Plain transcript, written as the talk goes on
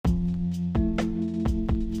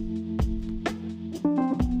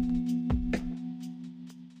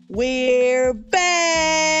We're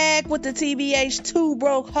back with the TBH Two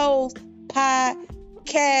Broke Hoes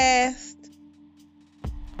podcast.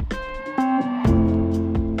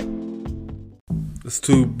 It's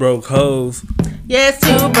Two Broke Hoes. Yeah, it's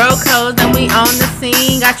Two Broke Hoes and we on the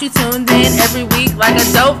scene. Got you tuned in every week like a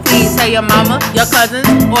dope fiend. Tell your mama, your cousins,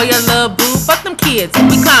 or your little boo. Fuck them kids,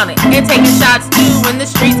 we clowning and taking shots too in the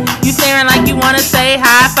streets. You staring like you wanna say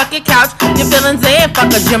hi. Fuck your couch, your feelings in.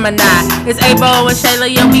 Fuck a Gemini. It's Abo and Chelle,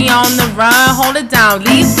 yeah, we on the run. Hold it down,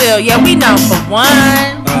 Leesville, yeah, we know for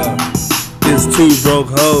one. It's Two Broke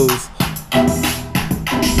Hoes.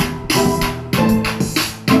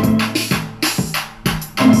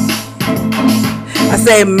 I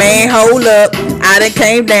said, man, hold up. I done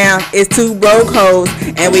came down. It's Two Broke Hoes,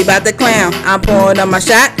 and we about to clown. I'm pouring on my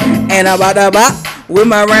shot, and I'm about to bop with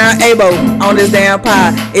my round abo on this damn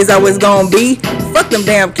pod. It's always gonna be. Fuck them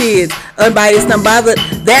damn kids. Unbiased, unbothered.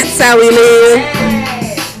 That's how we live.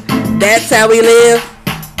 That's how we live.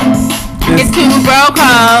 It's Two Broke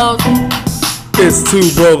Hoes. It's Two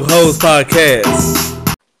Broke Hoes podcast.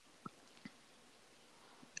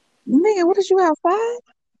 Nigga, what is you outside?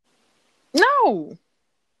 No.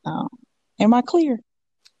 Oh, am I clear?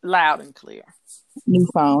 Loud and clear. New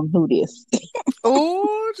phone. Who this?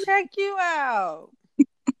 Ooh, check you out.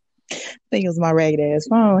 I think it was my ragged ass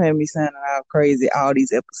phone had me sounding all crazy all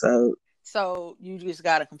these episodes. So you just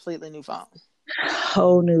got a completely new phone.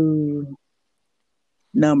 Whole new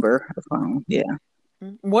number of phone. Yeah.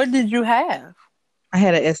 What did you have? I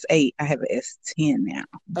had an S8. I have an S10 now.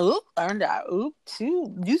 Oop, earned out. Oop,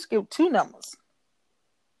 two. You skipped two numbers.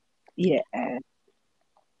 Yeah.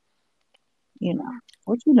 You know,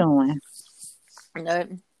 what you doing?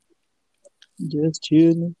 Nothing. Just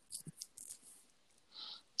chilling.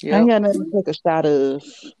 Yep. I ain't got nothing to take a shot of.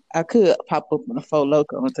 I could pop up on a Four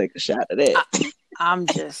Loko and take a shot of that. I'm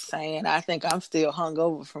just saying. I think I'm still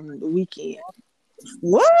hungover from the weekend.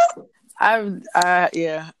 What? I'm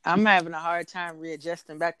having a hard time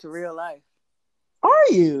readjusting back to real life.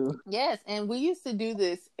 Are you? Yes, and we used to do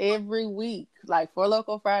this every week. Like Four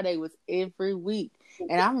Loko Friday was every week.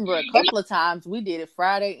 And I remember a couple of times we did it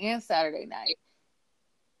Friday and Saturday night.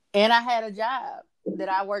 And I had a job that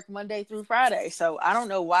I worked Monday through Friday. So I don't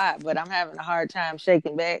know why, but I'm having a hard time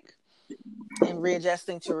shaking back and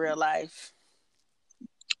readjusting to real life.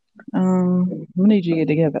 We need you to get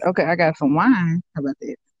together. Okay, I got some wine. How about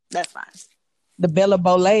that? That's fine. The Bella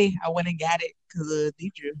Bollet, I went and got it because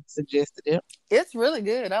Deidre suggested it. It's really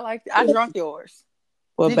good. I liked it. I drunk yours.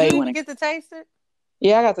 Well, Did you even get to taste it?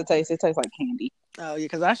 Yeah, I got to taste it. It tastes like candy. Oh, yeah,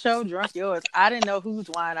 because I showed drunk yours. I didn't know whose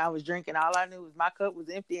wine I was drinking. All I knew was my cup was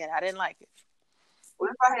empty and I didn't like it. What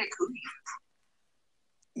if I had cooties?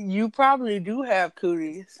 You probably do have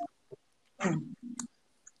cooties.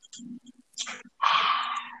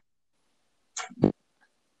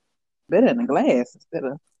 Better in a glass instead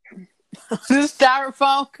of The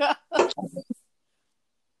styrofoam cup.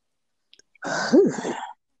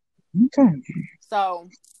 Okay. So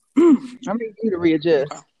I need you to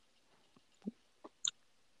readjust. Okay.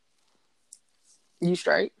 You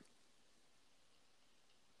straight?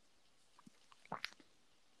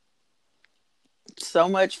 So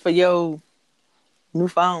much for your new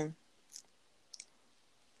phone.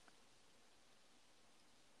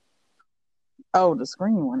 Oh, the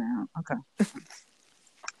screen went out. Okay.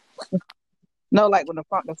 No, like when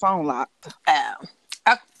the phone locked.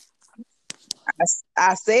 Okay.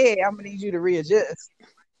 I said I'm gonna need you to readjust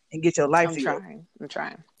and get your life together. I'm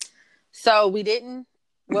trying. So we did.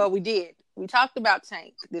 We talked about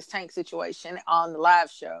this Tank situation on the live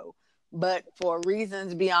show, but for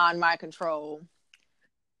reasons beyond my control,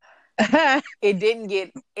 it didn't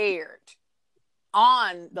get aired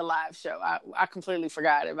on the live show. I completely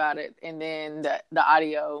forgot about it, and then the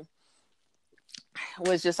audio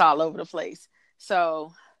was just all over the place.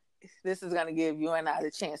 So this is going to give you and I the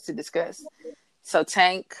chance to discuss. So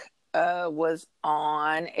Tank was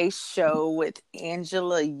on a show with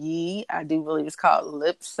Angela Yee. I do believe it's called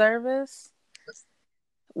Lip Service,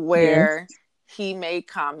 where he made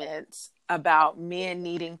comments about men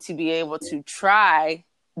needing to be able to try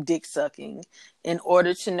dick sucking in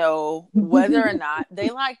order to know whether or not they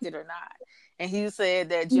liked it or not. And he said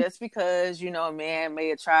that just because, a man may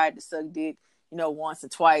have tried to suck dick, once or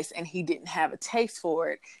twice and he didn't have a taste for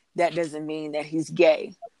it, that doesn't mean that he's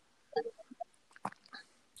gay.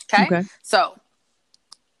 Okay. So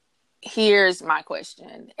here's my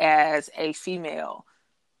question as a female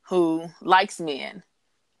who likes men.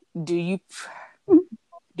 Do you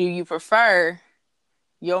prefer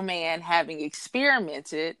your man having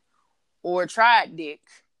experimented or tried dick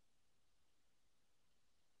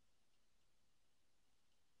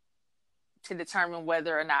to determine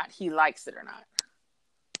whether or not he likes it or not?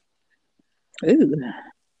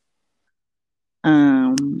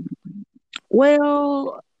 Ooh.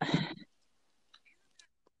 Well,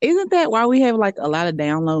 isn't that why we have like a lot of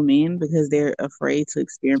down low men, because they're afraid to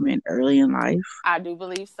experiment early in life? I do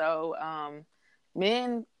believe so.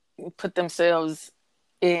 Men put themselves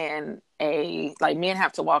in men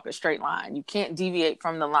have to walk a straight line. You can't deviate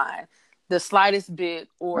from the line the slightest bit,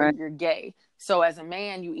 or Right. you're gay. So as a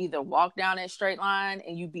man, you either walk down that straight line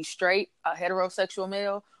and you be straight, a heterosexual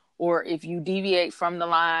male, or if you deviate from the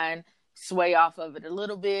line, sway off of it a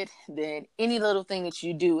little bit, then any little thing that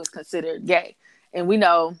you do is considered gay. And we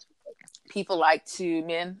know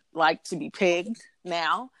men like to be pegged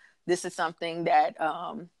now. This is something that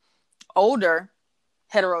older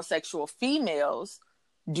heterosexual females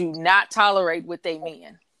do not tolerate with their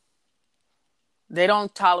men. They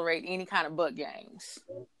don't tolerate any kind of butt games.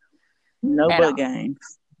 No at butt all.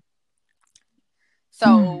 games.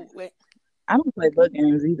 So I don't play butt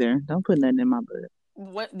games either. Don't put nothing in my butt.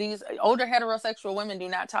 these older heterosexual women do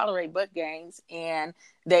not tolerate butt games, and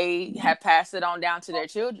they have passed it on down to their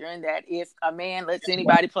children that if a man lets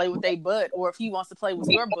anybody play with their butt, or if he wants to play with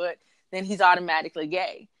your butt, then he's automatically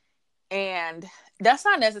gay. And that's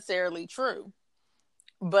not necessarily true.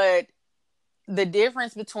 But there's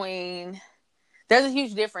a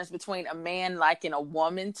huge difference between a man liking a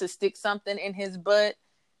woman to stick something in his butt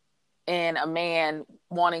and a man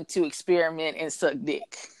wanting to experiment and suck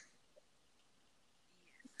dick.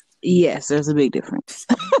 Yes, there's a big difference.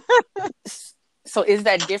 So is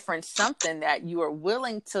that difference something that you are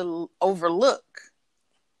willing to overlook?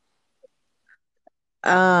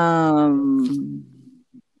 I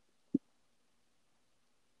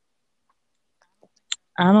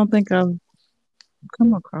don't think I've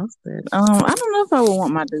come across that. I don't know if I would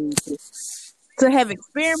want my dude to have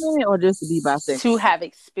experimented or just to be bisexual. To have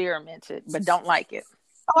experimented, but don't like it.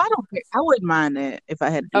 Oh, I don't care. I wouldn't mind that if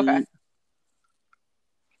I had a dude. Okay.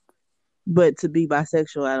 But to be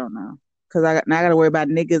bisexual, I don't know. Because I got to worry about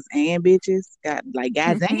niggas and bitches.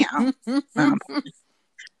 Goddamn.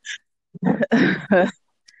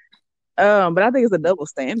 But I think it's a double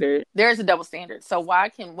standard. There's a double standard. So why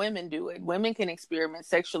can women do it? Women can experiment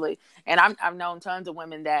sexually, and I've known tons of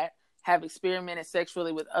women that have experimented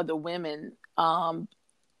sexually with other women.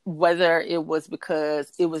 Whether it was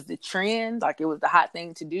because it was the trend, like it was the hot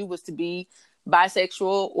thing to do, was to be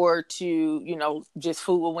bisexual, or to just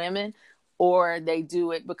fool with women, or they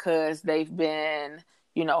do it because they've been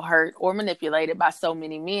hurt or manipulated by so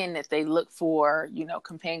many men that they look for,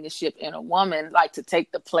 companionship in a woman, like to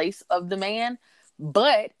take the place of the man.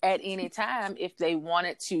 But at any time, if they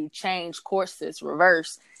wanted to change courses,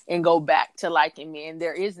 reverse, and go back to liking men,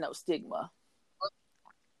 there is no stigma.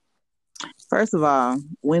 First of all,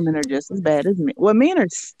 women are just as bad as men. Well, men are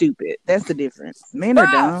stupid. That's the difference. Men are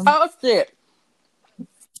dumb. Oh, shit.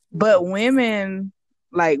 But women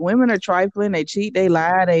are trifling. They cheat. They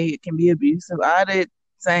lie. They can be abusive. All that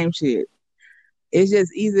same shit. It's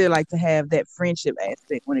just easier to have that friendship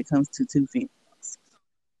aspect when it comes to two females.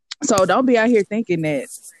 So don't be out here thinking that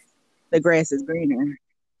the grass is greener.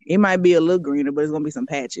 It might be a little greener, but it's gonna be some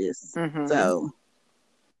patches. Mm-hmm. So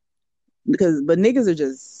but niggas are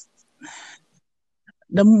just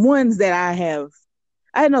the ones that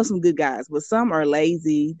I know some good guys, but some are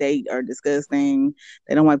lazy. They are disgusting.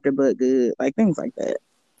 They don't wipe their butt good, things like that.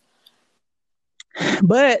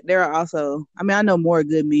 But there are also, I know more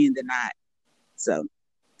good men than not. So,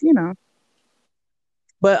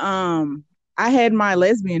 But I had my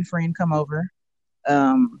lesbian friend come over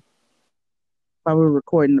while we were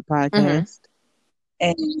recording the podcast. Mm-hmm.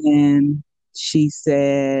 And she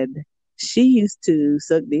said she used to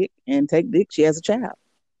suck dick and take dick. She has a child.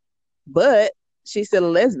 But she's still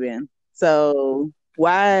a lesbian. So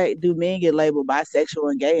why do men get labeled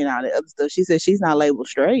bisexual and gay and all that other stuff? She said she's not labeled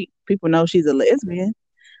straight. People know she's a lesbian,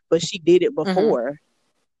 but she did it before,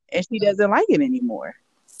 and she doesn't like it anymore.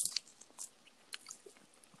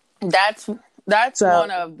 That's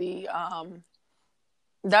one of the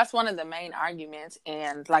main arguments.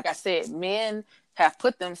 And like I said, men have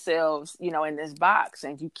put themselves, in this box,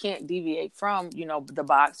 and you can't deviate from, the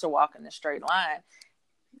box or walk in a straight line.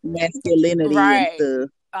 Masculinity, right? And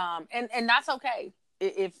stuff. And that's okay.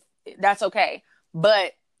 If that's okay,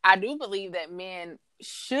 but I do believe that men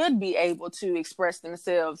should be able to express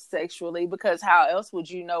themselves sexually, because how else would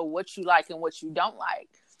you know what you like and what you don't like?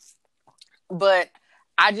 But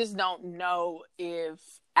I just don't know if,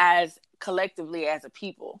 as collectively as a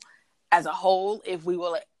people, as a whole, if we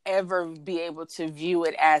will ever be able to view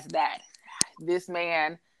it as that. This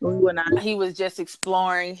man, he was just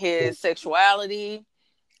exploring his sexuality.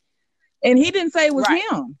 And he didn't say it was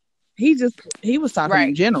him. he was talking in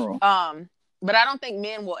Right. general. But I don't think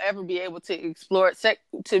men will ever be able to explore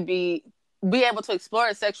be able to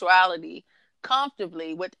explore sexuality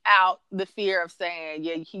comfortably without the fear of saying,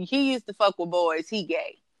 yeah, he used to fuck with boys, he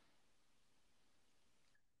gay.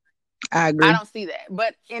 I I agree. don't see that.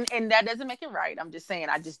 But and that doesn't make it right. I'm just saying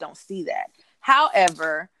I just don't see that.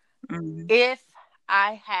 However, Mm-hmm. if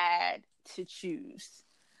I had to choose,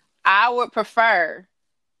 I would prefer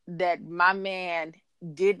that my man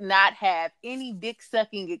did not have any dick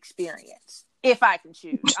sucking experience. If I can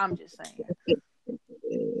choose, I'm just saying.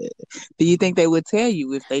 Do you think they would tell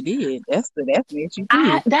you if they did? That's the issue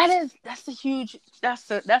too. That's a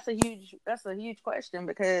huge question,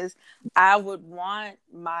 because I would want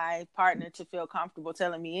my partner to feel comfortable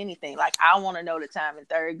telling me anything. Like, I want to know the time in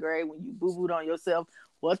third grade when you boo booed on yourself.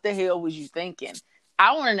 What the hell was you thinking?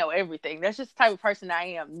 I want to know everything. That's just the type of person I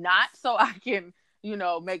am. Not so I can,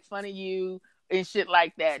 make fun of you and shit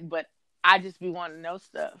like that, but I just be wanting to know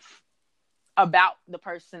stuff about the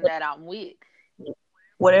person that I'm with.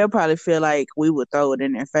 Well, they'll probably feel like we would throw it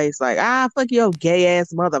in their face, like, fuck your gay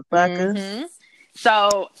ass motherfucker. Mm-hmm.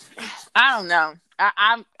 So I don't know.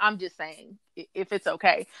 I'm just saying, if it's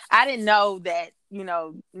okay. I didn't know that,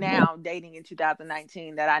 now dating in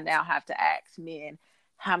 2019, that I now have to ask men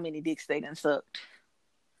how many dicks they done sucked.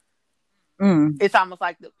 Mm. It's almost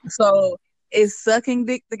like So is sucking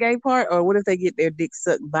dick the gay part, or what if they get their dick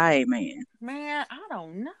sucked by a man? man, I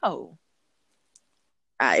don't know.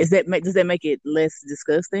 Does that make it less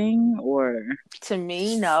disgusting, or To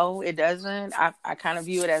me, no, it doesn't. I kind of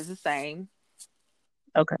view it as the same,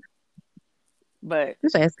 okay? but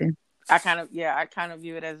Just asking. I kind of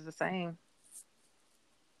view it as the same.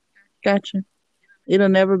 Gotcha. It'll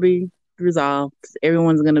never be resolved.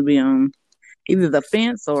 Everyone's gonna be on either the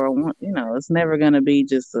fence or it's never gonna be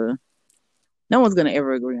just a. No one's gonna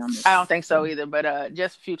ever agree on this. I don't think so either, but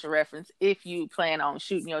just future reference, if you plan on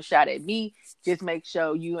shooting your shot at me, just make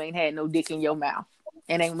sure you ain't had no dick in your mouth.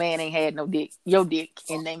 And a man ain't had your dick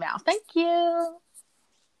in their mouth. Thank you.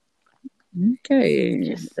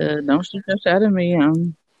 Okay. Don't shoot your shot at me.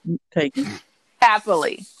 I'm taking.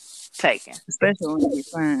 Happily taken. Especially when you're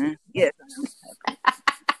fine. Yes, I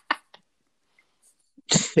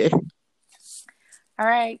am. All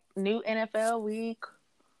right. New NFL week.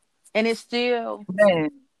 And it's still Man,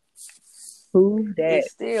 who that?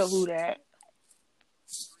 It's still who that.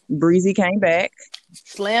 Breezy came back.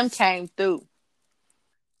 Slim came through.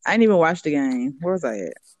 I didn't even watch the game. Where was I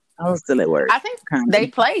at? I was still at work. I think they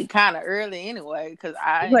played kind of early anyway, because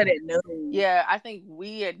they played at noon. Yeah, I think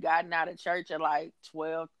we had gotten out of church at like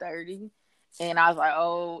 12:30, and I was like,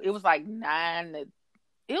 oh, it was like 9 to.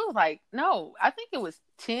 It was like, no, I think it was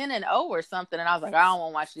 10-0 or something, and I was like, I don't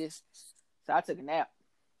want to watch this, so I took a nap.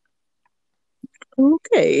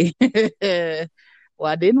 Okay.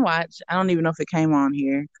 Well, I didn't watch. I don't even know if it came on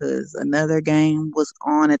here because another game was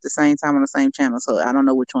on at the same time on the same channel, so I don't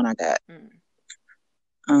know which one I got.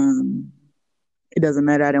 It doesn't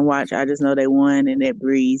matter. I didn't watch. I just know they won and that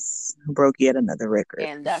Breeze broke yet another record.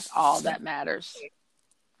 And that's all that matters.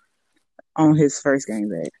 On his first game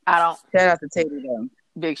back. Shout out to Teddy though.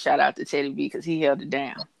 Big shout out to Teddy B, because he held it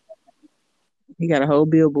down. He got a whole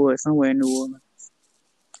billboard somewhere in New Orleans.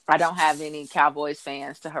 I don't have any Cowboys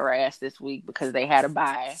fans to harass this week because they had a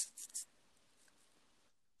bye.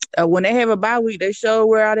 When they have a bye week, they show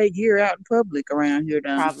wear all their gear out in public around here.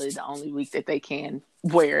 Though. Probably the only week that they can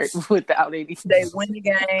wear it without any. They win the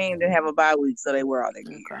game, they have a bye week, so they wear all their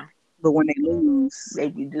gear. Okay. But when they lose, they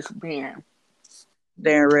be disappearing.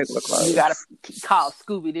 They're in regular clothes. You gotta call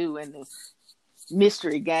Scooby Doo and the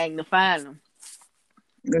mystery gang to find them.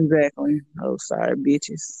 Exactly. Oh, sorry,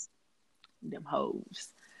 bitches. Them hoes.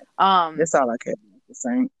 That's all I care about the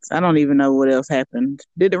Saints. I don't even know what else happened.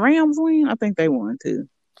 Did the Rams win? I think they won too.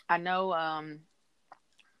 I know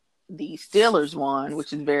the Steelers won,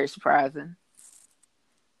 which is very surprising.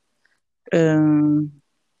 Who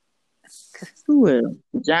else?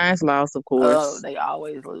 The Giants lost, of course. Oh, they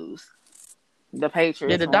always lose. The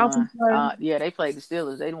Patriots. Did the Dolphins play? Yeah, they played the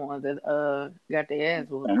Steelers. They the ones that got their ass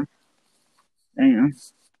whooped. Damn.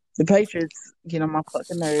 The Patriots get on my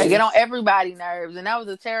fucking nerves. They get on everybody's nerves, and that was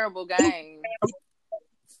a terrible game.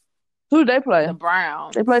 Who did they play? The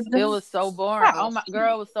Browns. They played. It was so boring. Oh my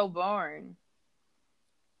girl, it was so boring.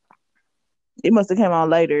 It must have came on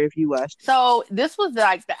later if you watched it. So this was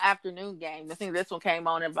like the afternoon game. I think this one came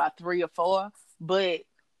on at about 3 or 4. But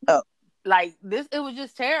like this, it was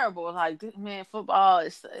just terrible. Like, man, football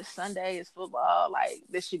is Sunday. It's football. Like,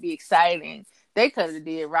 this should be exciting. They could have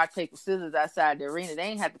did rock paper scissors outside the arena. They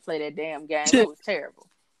ain't have to play that damn game. It was terrible.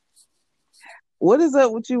 What is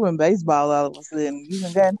up with you in baseball all of a sudden? You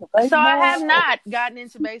done got into So I have baseball? not gotten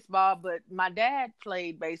into baseball, but my dad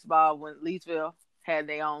played baseball when Leesville had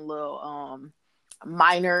their own little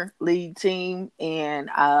minor league team, and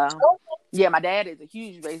yeah, my dad is a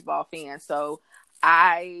huge baseball fan, so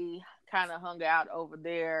I kind of hung out over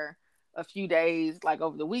there a few days, like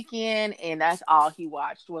over the weekend, and that's all he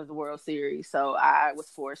watched was the World Series. So I was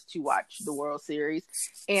forced to watch the World Series,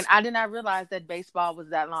 and I did not realize that baseball was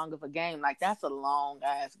that long of a game. Like, that's a long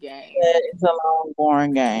ass game. Yeah, it's a long,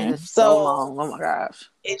 boring It game. is so So, long. Oh my gosh.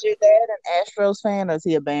 is your dad an Astros fan or is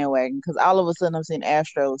he a bandwagon? Because all of a sudden I'm seeing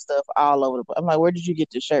Astros stuff all over the place. I'm like, where did you get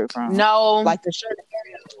this shirt from? No, Like the shirt,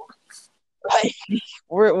 like,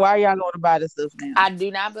 why are y'all going to buy this stuff now? I do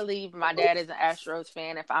not believe my dad is an Astros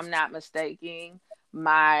fan. If I'm not mistaken,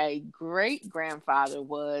 my great grandfather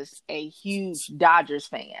was a huge Dodgers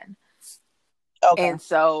fan. Okay. And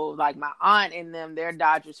so, like, my aunt and them, they're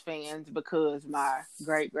Dodgers fans because my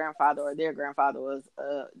great grandfather or their grandfather was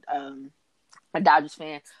a Dodgers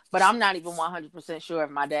fan. But I'm not even 100% sure if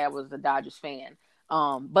my dad was a Dodgers fan.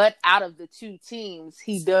 But out of the two teams,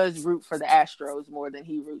 he does root for the Astros more than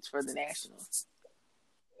he roots for the Nationals.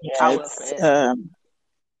 Yeah,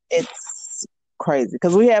 it's crazy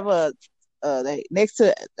because we have next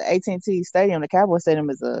to the AT&T Stadium, the Cowboy Stadium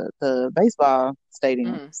is the baseball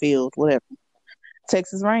stadium field, whatever.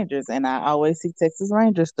 Texas Rangers, and I always see Texas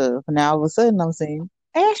Rangers stuff. And now all of a sudden I'm seeing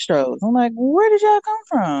Astros. I'm like, where did y'all come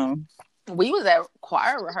from? We was at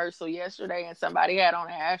choir rehearsal yesterday, and somebody had on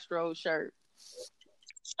an Astros shirt.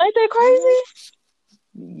 Ain't that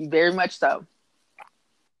crazy? Very much so.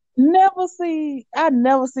 I never see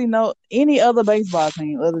any other baseball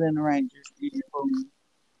team other than the Rangers.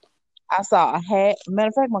 I saw a hat. Matter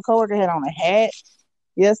of fact, my coworker had on a hat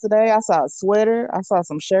yesterday. I saw a sweater. I saw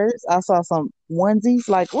some shirts. I saw some onesies.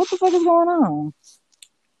 Like, what the fuck is going on?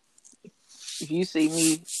 If you see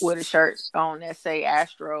me with a shirt on that say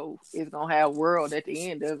Astro, it's gonna have World at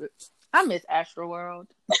the end of it. I miss Astro World.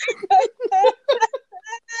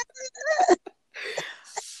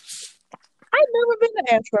 I've never been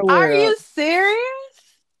to Astro World. Are you serious?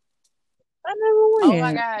 I never went. Oh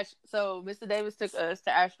my gosh. So Mr. Davis took us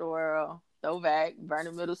to Astro World, throwback,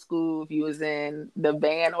 Vernon Middle School. If you was in the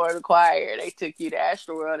band or the choir, they took you to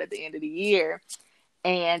Astro World at the end of the year.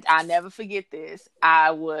 And I never forget this.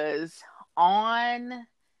 I was on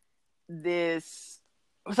this.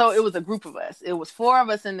 So it was a group of us. It was 4 of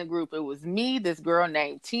us in the group. It was me, this girl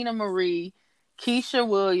named Tina Marie, Keisha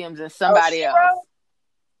Williams, and somebody else.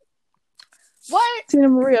 What? Tina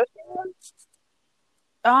Marie.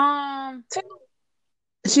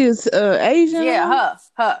 She was Asian. Yeah,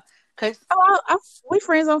 her. Cause we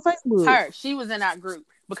friends on Facebook. Her, she was in our group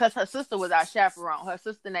because her sister was our chaperone. Her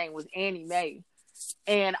sister name was Annie Mae,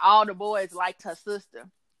 and all the boys liked her sister.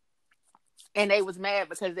 And they was mad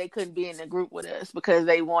because they couldn't be in the group with us because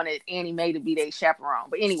they wanted Annie Mae to be their chaperone.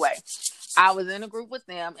 But anyway, I was in a group with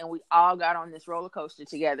them, and we all got on this roller coaster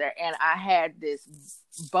together. And I had this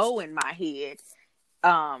bow in my head.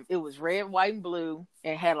 It was red, white, and blue,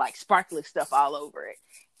 and had like sparkly stuff all over it.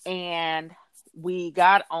 And we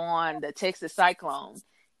got on the Texas Cyclone,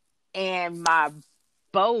 and my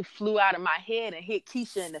bow flew out of my head and hit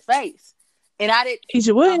Keisha in the face. And I didn't.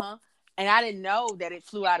 Keisha what? And I didn't know that it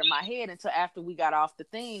flew out of my head until after we got off the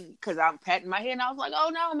thing, because I'm patting my head and I was like,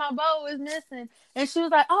 oh no, my bow is missing. And she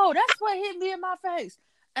was like, oh, that's what hit me in my face.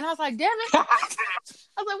 And I was like, damn it. I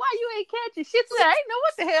was like, why you ain't catching? She said, I didn't know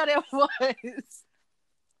what the hell that was.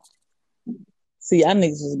 See, I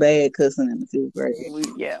niggas was bad cussing in the 5th grade.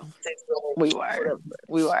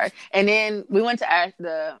 We were. And then we went to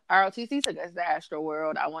the ROTC took us to Astro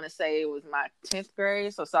World. I want to say it was my 10th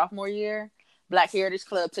grade, so sophomore year. Black Heritage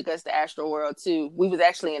Club took us to Astro World too. We was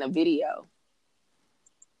actually in a video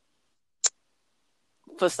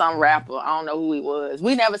for some rapper. I don't know who he was.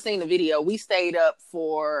 We never seen the video. We stayed up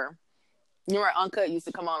for, you remember Uncut used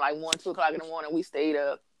to come on like 1, 2 o'clock in the morning. We stayed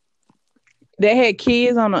up. They had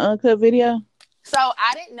kids on the Uncut video? So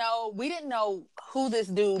we didn't know who this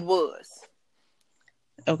dude was.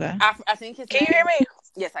 Okay. I think his name. Can you hear me?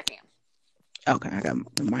 Yes, I can. Okay, I got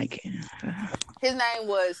the mic. His name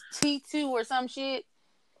was T2 or some shit.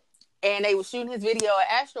 And they were shooting his video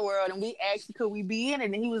at Astro World, and we asked, could we be in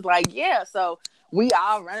it? And he was like, yeah. So we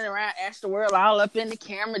all running around Astro World, all up in the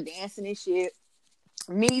camera, dancing and shit.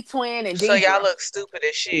 Me, Twin, and So y'all look stupid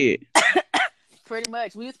as shit. Pretty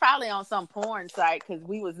much. We was probably on some porn site because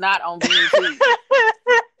we was not on BET.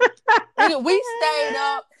 We stayed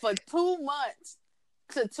up for 2 months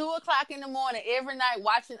to 2 o'clock in the morning every night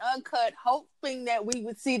watching Uncut, hoping that we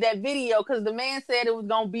would see that video because the man said it was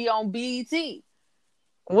going to be on BET.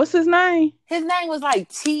 What's his name? His name was like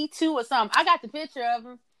T2 or something. I got the picture of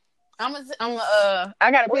him. I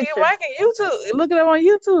got a Well, you picture. liking YouTube? Look it up on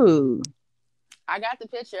YouTube. I got the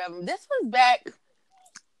picture of him. This was back.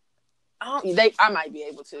 I might be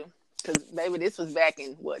able to, because baby, this was back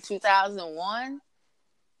in what 2001.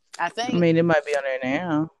 I I think mean, it might be on there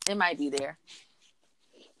now. it might be there.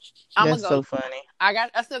 I'm gonna That's go. so funny. I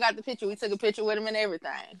still got the picture. We took a picture with him and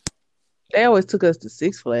everything. They always took us to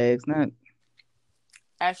Six Flags, not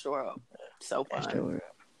Astroworld. So fun. Astroworld.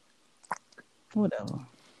 Whatever.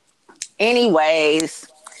 Anyways,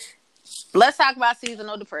 let's talk about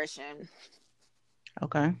seasonal depression.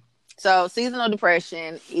 Okay. So, seasonal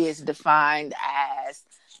depression is defined as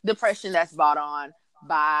depression that's brought on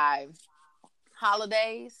by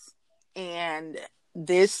holidays. And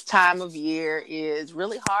this time of year is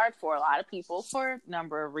really hard for a lot of people for a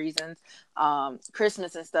number of reasons.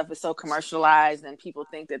 Christmas and stuff is so commercialized, and people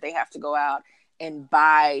think that they have to go out and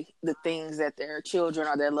buy the things that their children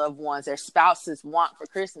or their loved ones, their spouses want for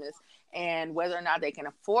Christmas. And whether or not they can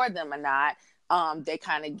afford them or not, they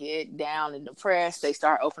kind of get down and depressed. They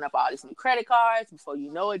start opening up all these new credit cards. Before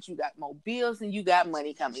you know it, you got more bills and you got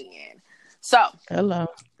money coming in. So, hello.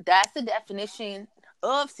 That's the definition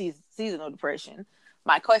of seasonal depression.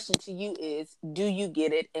 My question to you is, do you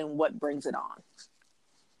get it, and what brings it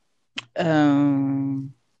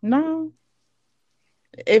on? No.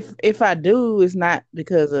 If I do, it's not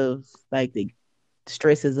because of like the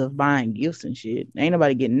stresses of buying gifts and shit. Ain't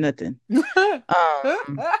nobody getting nothing.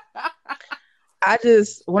 I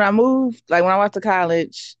just when I moved, like when I went to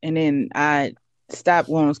college, and then I stopped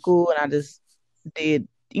going to school, and I just did,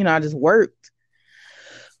 I just worked.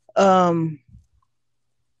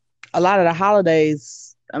 A lot of the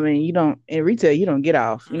holidays, I mean, in retail, you don't get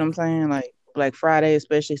off. You know what I'm saying? Like Black Friday,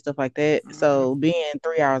 especially stuff like that. Mm-hmm. So being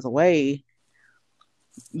 3 hours away,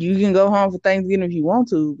 you can go home for Thanksgiving if you want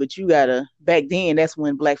to, but you gotta. Back then, that's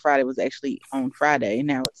when Black Friday was actually on Friday.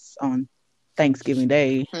 Now it's on Thanksgiving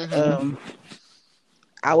Day. Mm-hmm.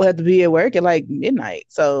 I would have to be at work at like midnight,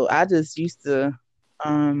 so I just used to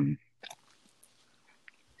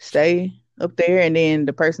stay up there, and then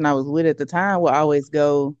the person I was with at the time would always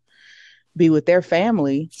go be with their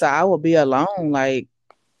family, so I would be alone like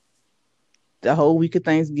the whole week of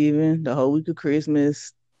Thanksgiving, the whole week of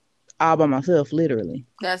Christmas, all by myself, literally.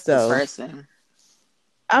 That's depressing.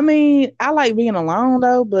 I mean, I like being alone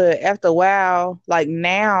though, but after a while, like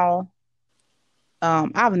now,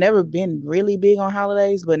 I've never been really big on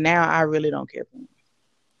holidays, but now I really don't care for them.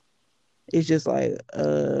 It's just like,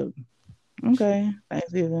 okay,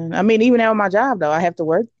 Thanksgiving. I mean, even at my job though, I have to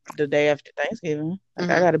work the day after Thanksgiving. Like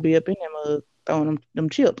I got to be up in there throwing them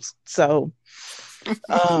chips. So,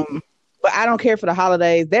 but I don't care for the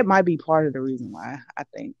holidays. That might be part of the reason why I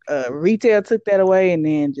think retail took that away, and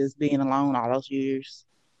then just being alone all those years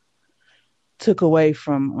took away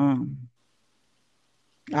from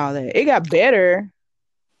all that. It got better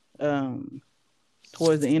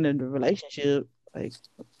towards the end of the relationship. Like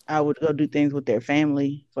I would go do things with their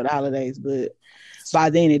family for the holidays, but by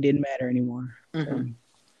then it didn't matter anymore. Mm-hmm.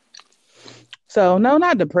 So no,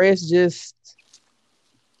 not depressed, just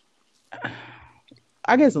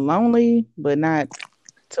I guess lonely, but not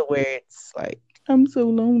to where it's like I'm so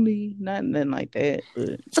lonely. Nothing like that.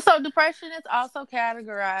 But so depression is also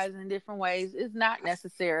categorized in different ways. It's not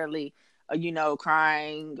necessarily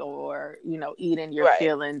crying or eating your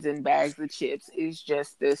feelings in bags of chips. It's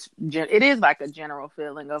just this. It is like a general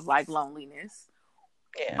feeling of like loneliness.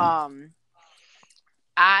 Yeah.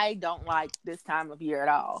 I don't like this time of year at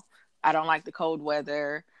all. I don't like the cold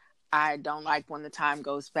weather. I don't like when the time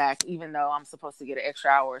goes back, even though I'm supposed to get an extra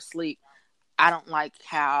hour of sleep. I don't like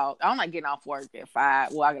getting off work at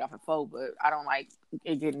 5. Well, I get off at 4, but I don't like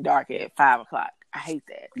it getting dark at 5 o'clock. I hate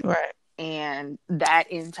that. Right. And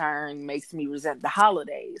that in turn makes me resent the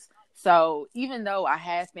holidays. So even though I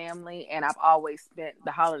have family and I've always spent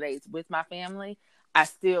the holidays with my family, I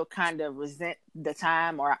still kind of resent the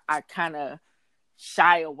time, or I kind of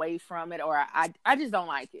shy away from it, or I just don't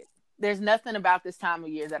like it. There's nothing about this time of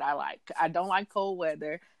year that I like. I don't like cold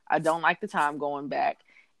weather. I don't like the time going back.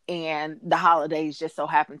 And the holidays just so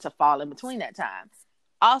happen to fall in between that time.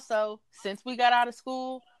 Also, since we got out of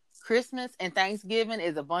school, Christmas and Thanksgiving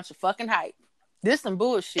is a bunch of fucking hype. This some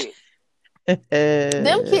bullshit.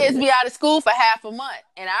 Them kids be out of school for half a month.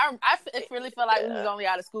 And I really feel like we was only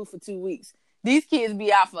out of school for 2 weeks. These kids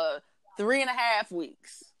be out for 3.5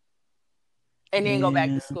 weeks. And then go back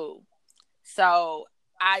to school. So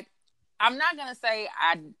I'm not going to say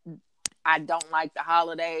I don't like the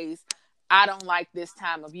holidays. I don't like this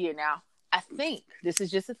time of year. Now, I think this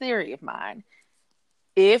is just a theory of mine.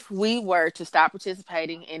 If we were to stop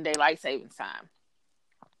participating in daylight savings time,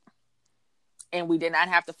 and we did not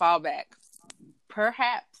have to fall back,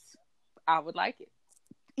 perhaps I would like it.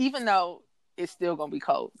 Even though it's still going to be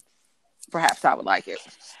cold, perhaps I would like it.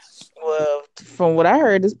 Well, from what I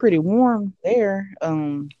heard, it's pretty warm there.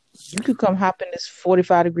 You could come hop in this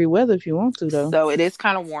 45-degree weather if you want to, though. So it is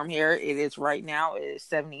kind of warm here. It is right now. It is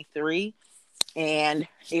 73, and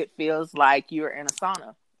it feels like you're in a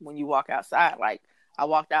sauna when you walk outside. Like, I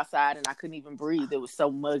walked outside and I couldn't even breathe. It was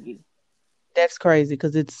so muggy. That's crazy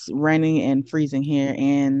because it's raining and freezing here,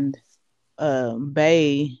 and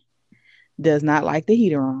Bay does not like the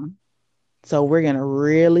heater on. So we're gonna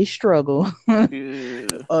really struggle.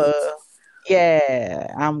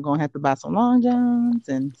 Yeah, I'm gonna have to buy some long johns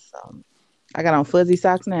and some. I got on fuzzy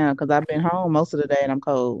socks now because I've been home most of the day and I'm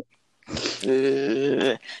cold.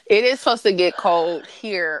 It is supposed to get cold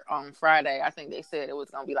here on Friday. I think they said it was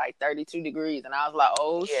gonna be like 32 degrees, and I was like,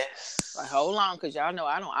 "Oh, yes." like, hold on, because y'all know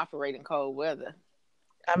I don't operate in cold weather.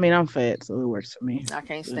 I mean, I'm fat, so it works for me. I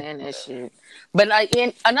can't stand that shit. But like,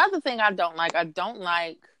 another thing I don't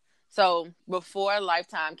like. So before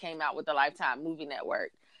Lifetime came out with the Lifetime Movie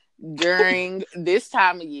Network, during this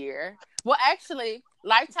time of year, well, actually,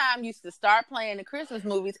 Lifetime used to start playing the Christmas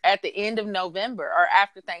movies at the end of November or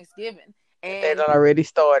after Thanksgiving. And they done already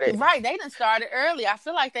started. Right, they done started early. I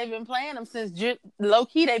feel like they've been playing them since low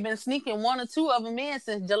key. They've been sneaking one or two of them in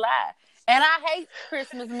since July, and I hate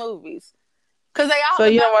Christmas movies because they all. So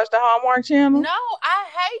you don't watch the Hallmark Channel? No, I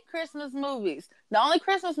hate Christmas movies. The only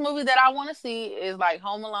Christmas movie that I want to see is like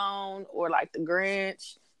Home Alone or like The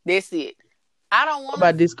Grinch. That's it. I don't want. What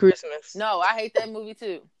about This Christmas? No, I hate that movie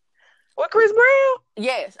too. What, Chris Brown?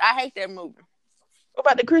 Yes, I hate that movie. What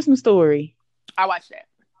about The Christmas Story? I watched that.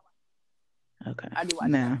 Okay. I do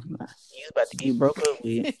watch that. You was about to get broke up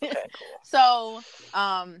with. Okay, cool. So,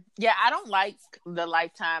 yeah, I don't like the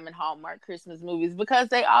Lifetime and Hallmark Christmas movies because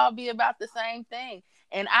they all be about the same thing.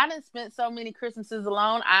 And I done spent so many Christmases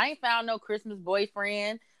alone. I ain't found no Christmas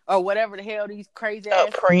boyfriend or whatever the hell these crazy ass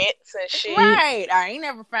Prince and shit. Right. I ain't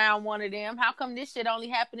never found one of them. How come this shit only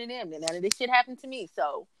happened to them? Then none of this shit happened to me.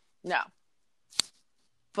 So, no.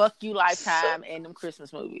 Fuck you, Lifetime, and them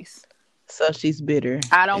Christmas movies. So she's bitter.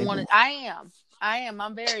 I don't want to. I am.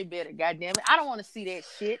 I'm very bitter. God damn it. I don't want to see that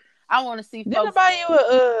shit. I want to see folks. Didn't I buy you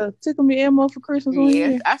a Tickle Me Elmo for Christmas one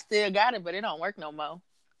year? Yes, I still got it, but it don't work no more.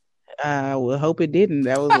 I would hope it didn't.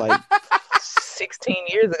 That was like 16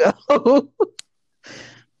 years ago.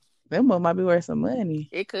 That one might be worth some money.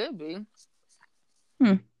 It could be.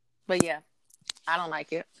 But yeah, I don't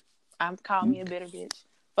like it. I'm calling me a bitter bitch.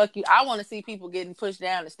 Fuck you. I want to see people getting pushed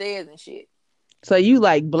down the stairs and shit. So you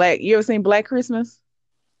like Black? You ever seen Black Christmas?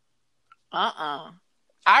 I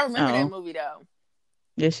remember that movie though.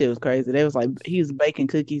 That shit was crazy. They was like he was baking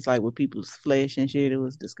cookies like with people's flesh and shit. It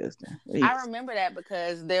was disgusting. I remember that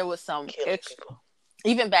because there was some extra.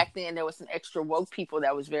 Even back then, there was some extra woke people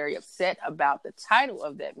that was very upset about the title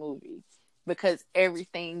of that movie because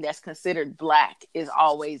everything that's considered black is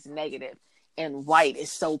always negative and white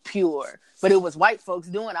is so pure. But it was white folks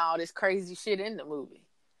doing all this crazy shit in the movie.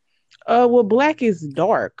 Well, black is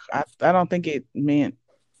dark. I don't think it meant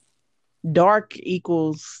dark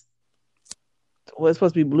equals what's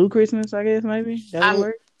supposed to be blue Christmas, I guess, maybe. That would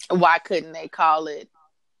work. Why couldn't they call it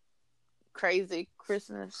crazy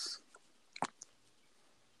Christmas?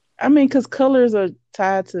 I mean, because colors are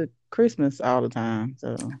tied to Christmas all the time.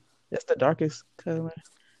 So that's the darkest color.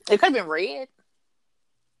 It could have been red.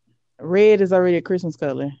 Red is already a Christmas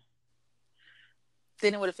color.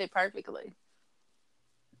 Then it would have fit perfectly.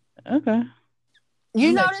 Okay.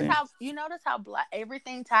 You notice how black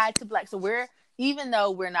everything tied to black. So even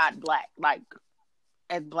though we're not black, like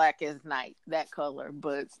as black as night, that color,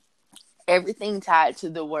 but everything tied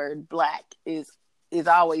to the word black is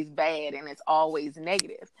always bad and it's always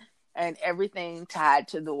negative. And everything tied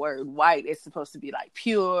to the word white is supposed to be like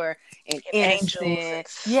pure and innocent.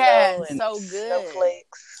 And so good.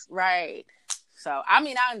 Snowflakes. Right. So I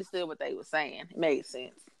mean, I understood what they were saying. It made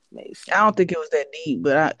sense. I don't think it was that deep,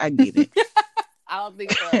 but I get it. I don't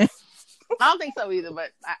think so. I don't think so either, but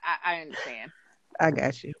I understand. I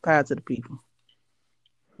got you. Power to the people.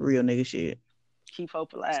 Real nigga shit. Keep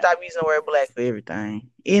hope alive. Stop using the word black for everything.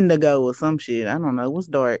 Indigo or some shit. I don't know. What's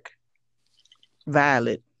dark?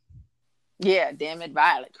 Violet. Yeah, damn it.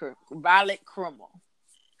 Violet Crumble.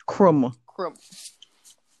 Crumble.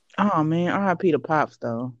 Oh, man. R.I.P. to Pops,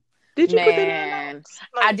 though. Did you put that in your notes?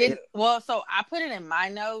 No, I didn't. Well, so I put it in my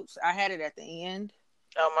notes. I had it at the end.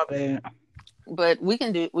 Oh, my bad. But we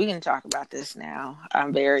can talk about this now.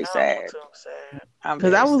 I'm very sad.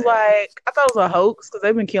 Because I was like, I thought it was a hoax because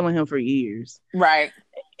they've been killing him for years. Right.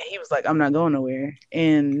 And he was like, I'm not going nowhere.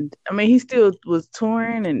 And I mean, he still was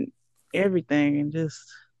touring and everything and just,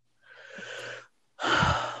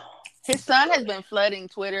 His son has been flooding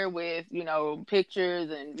Twitter with, pictures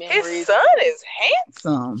and memories. His son is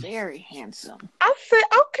handsome. Very handsome. I said,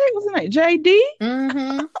 okay, what's his name? JD?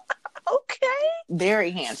 Mm-hmm. Okay. Very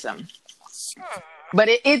handsome. But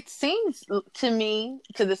it seems to me,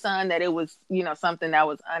 to the son, that it was, something that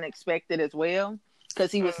was unexpected as well.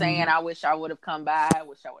 Because he was saying, I wish I would have come by. I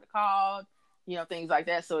wish I would have called. Things like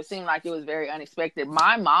that. So it seemed like it was very unexpected.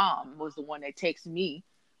 My mom was the one that texted me,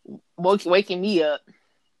 waking me up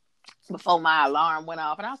before my alarm went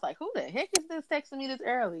off. And I was like, who the heck is this texting me this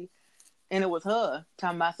early? And it was her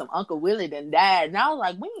talking about some Uncle Willie done died. And I was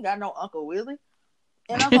like, we ain't got no Uncle Willie.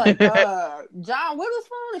 And I was like, John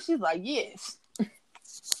Witherspoon? And she's like, yes.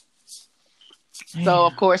 So,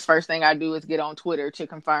 of course, first thing I do is get on Twitter to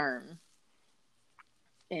confirm.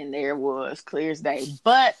 And there was clear as day.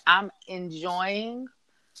 But I'm enjoying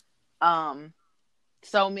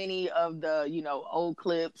so many of the, old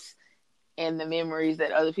clips and the memories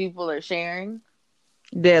that other people are sharing.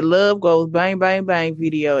 That Love Goes Bang Bang Bang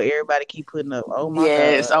video everybody keep putting up. Oh my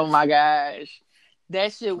yes, God. Oh my gosh.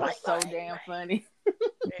 That shit was so damn funny.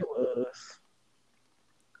 It was.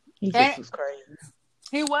 He just was crazy.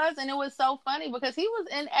 He was, and it was so funny because he was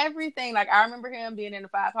in everything. Like, I remember him being in the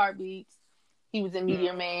 5 Heartbeats. He was in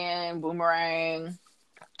Meteor Man, Boomerang,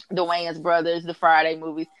 the Wayans Brothers, the Friday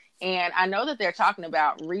movies. And I know that they're talking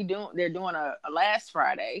about they're doing a Last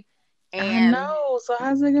Friday. And I know. So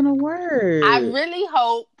how's it gonna work? I really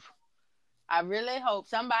hope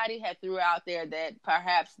somebody had threw out there that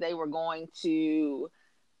perhaps he was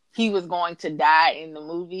going to die in the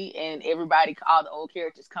movie, and all the old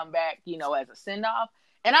characters come back, as a send off.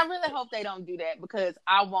 And I really hope they don't do that, because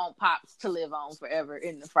I want Pops to live on forever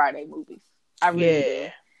in the Friday movies. I really do.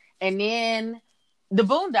 And then the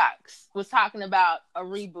Boondocks was talking about a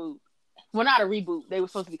reboot. Well, not a reboot. They were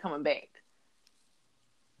supposed to be coming back.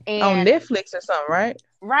 And, on Netflix or something, right?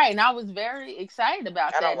 Right. And I was very excited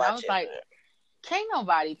about that. And I was like, it. Can't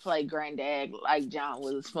nobody play Granddad like John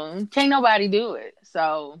Witherspoon. Can't nobody do it.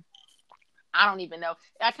 So I don't even know.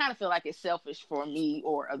 I kind of feel like it's selfish for me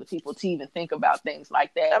or other people to even think about things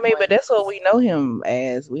like that. I mean, but that's what we know him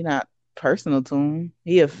as. We not personal to him.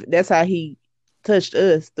 That's how he touched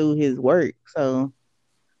us through his work. So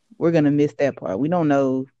we're gonna miss that part. We don't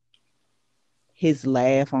know his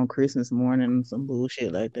laugh on Christmas morning, some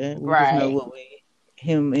bullshit like that. We just know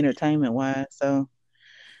him entertainment wise. So,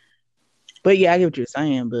 but yeah, I get what you're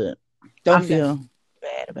saying, but don't feel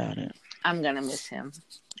bad about it. I'm gonna miss him.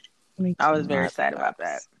 I was very sad about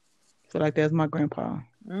that. I feel like that's my grandpa.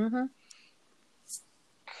 Mm-hmm.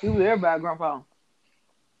 You were about grandpa.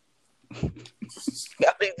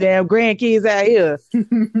 Got these damn grandkids out here.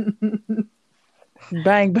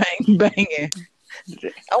 Bang, bang, banging.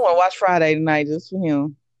 I want to watch Friday tonight just for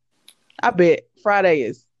him. I bet Friday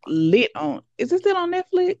is lit on. Is it still on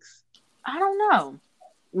Netflix? I don't know.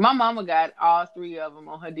 My mama got all 3 of them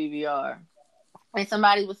on her DVR. And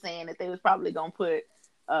somebody was saying that they was probably going to put,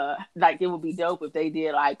 it would be dope if they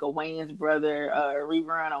did like a Wayans brother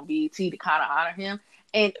rerun on BET to kind of honor him.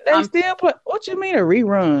 And they still put, what you mean a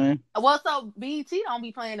rerun? Well, so BET don't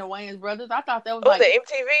be playing the Wayans brothers. I thought that was the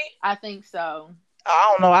MTV? I think so.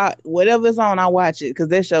 I don't know. Whatever's on, I watch it because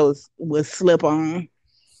that show was slip on.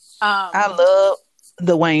 I love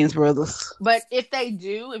the Wayans brothers. But if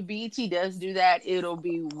BET does do that, it'll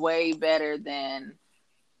be way better than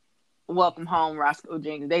Welcome Home, Roscoe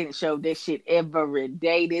Jenkins. They didn't show this shit every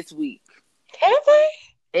day this week. Have they?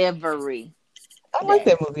 Every I like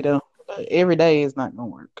that movie though. But every day is not gonna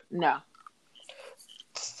work. No.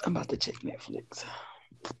 I'm about to check Netflix.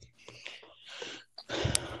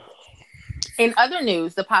 In other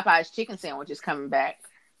news, the Popeyes chicken sandwich is coming back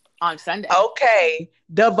on Sunday. Okay.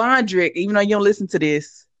 Devondrick, even though you don't listen to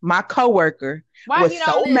this, my coworker was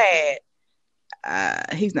so mad.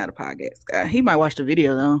 He's not a podcast guy. He might watch the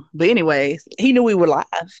video though. But anyways, he knew we were live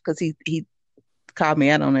because he called me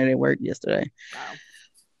out on it at work yesterday.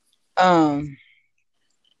 Wow.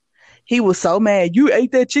 He was so mad. You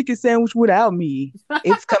ate that chicken sandwich without me.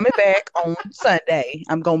 It's coming back on Sunday.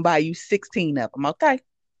 I'm gonna buy you 16 of them. Okay.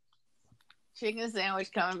 Chicken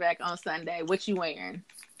sandwich coming back on Sunday. What you wearing?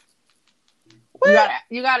 What?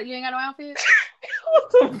 You ain't got no outfit?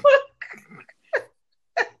 What the fuck?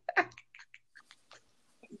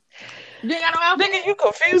 You ain't got no outfit? Nigga, you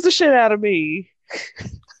confused the shit out of me.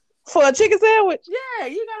 For a chicken sandwich? Yeah,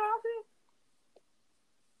 you got no outfit?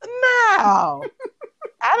 No.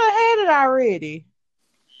 I done had it already.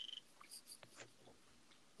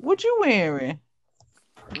 What you wearing?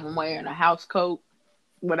 I'm wearing a house coat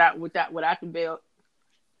without the belt.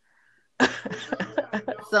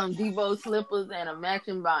 Some Devo slippers and a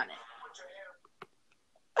matching bonnet.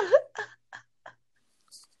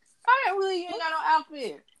 can't believe you ain't got no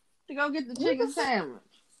outfit to go get the chicken sandwich.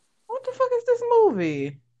 What the fuck is this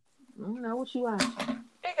movie? I don't know what you watching.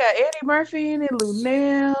 It got Eddie Murphy in it,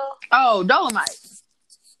 Lunel. Oh, Dolomite.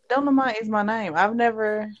 Dolomite is my name. I've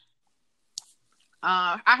never.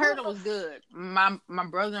 I heard it was good. My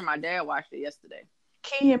brother and my dad watched it yesterday.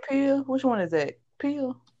 Key and Peele. Which one is that?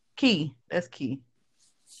 Peele. Key. That's Key.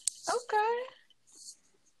 Okay.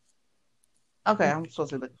 Okay, I'm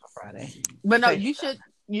supposed to look for Friday. But no, you should.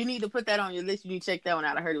 You need to put that on your list. You need to check that one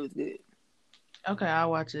out. I heard it was good. Okay,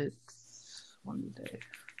 I'll watch it one of the days.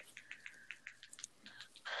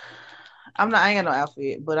 I ain't got no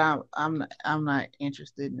outfit, but I'm not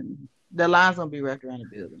interested in the lines gonna be wrapped around the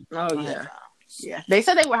building. Oh yeah. Yeah. They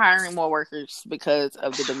said they were hiring more workers because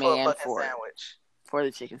of the demand for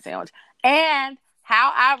the chicken sandwich. And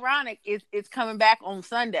how ironic it's coming back on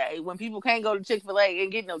Sunday when people can't go to Chick-fil-A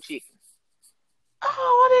and get no chicken.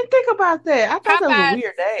 Oh, I didn't think about that. I thought that was a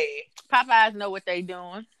weird day. Popeyes know what they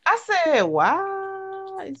doing. I said,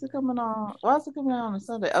 why is it coming on? Why is it coming on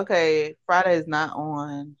Sunday? Okay, Friday is not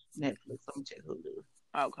on Netflix. Let me check Hulu.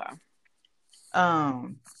 Okay. I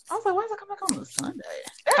was like, why is it coming back on a Sunday?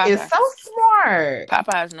 That is so smart.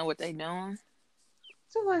 Popeyes know what they doing.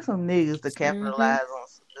 Just like some niggas to capitalize on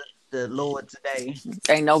the Lord today.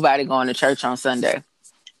 Ain't nobody going to church on Sunday.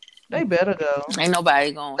 They better go. Ain't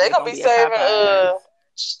nobody going. They gonna be serving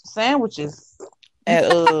sandwiches at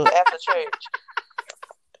after church.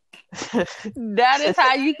 That is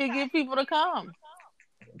how you can get people to come.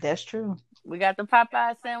 That's true. We got the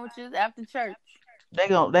Popeye sandwiches after church. They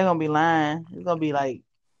gonna be lying. It's gonna be like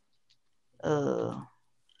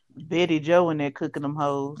Betty Joe in there cooking them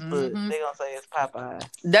hoes, but they gonna say it's Popeye.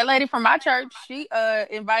 That lady from my church, she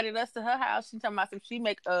invited us to her house. She talking about if she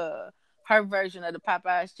make her version of the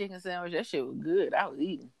Popeyes chicken sandwich. That shit was good. I was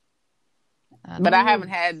eating. But I haven't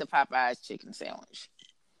had the Popeyes chicken sandwich.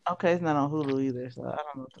 Okay, it's not on Hulu either, so I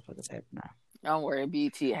don't know what the fuck is happening now. Don't worry,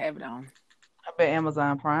 BT have it on. I bet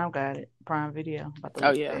Amazon Prime got it. Prime Video.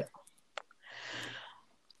 Oh yeah.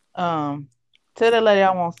 Tell that lady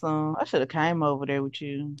I want some. I should have came over there with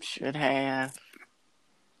you. Should have.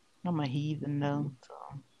 I'm a heathen though. So.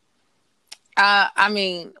 I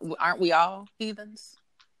mean, aren't we all heathens?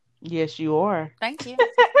 Yes, you are. Thank you.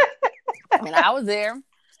 I mean, I was there.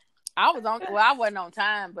 I was on. Well, I wasn't on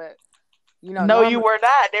time, but you know. No, you were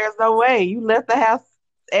not. There's no way. You left the house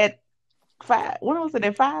at 5. When was it?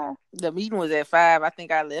 At 5? The meeting was at 5. I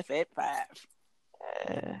think I left at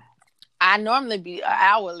 5. I normally be an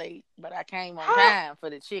hour late, but I came on time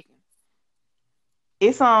for the chicken.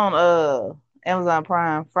 It's on Amazon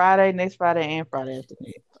Prime next Friday, and Friday after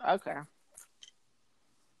next. Okay.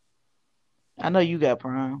 I know you got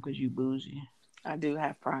Prime because you bougie. I do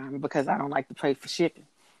have Prime because I don't like to pay for shipping.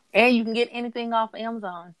 And you can get anything off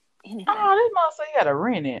Amazon. Anything. Oh, this mother say you gotta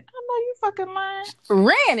rent it. I know you fucking lying.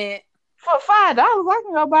 Rent it? For $5, I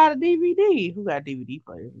can go buy the DVD. Who got DVD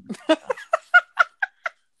players?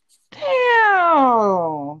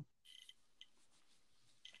 Damn.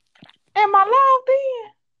 Am I logged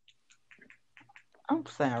in? I'm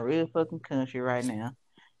sounding real fucking country right now.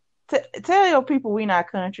 Tell your people we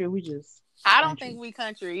not country. We just. I don't think we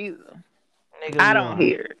country either. Nigga, I don't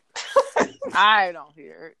hear it. I don't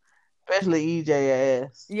hear it. Especially EJ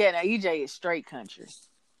ass. Yeah, now EJ is straight country.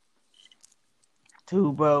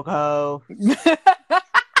 Two broke hoes.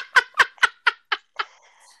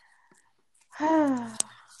 I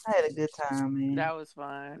had a good time, man. That was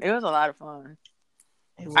fun. It was a lot of fun.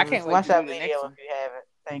 I can't wait. Watch that video if you haven't.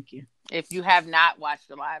 Thank you. If you have not watched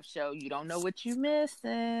the live show, you don't know what you're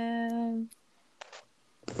missing.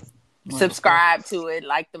 Subscribe to it,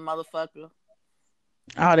 like the motherfucker.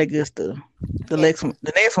 All that good stuff. The next one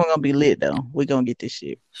gonna be lit though. We gonna get this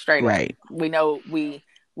shit straight right. Up. We know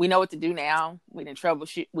what to do now. We didn't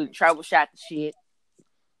troubleshoot the shit.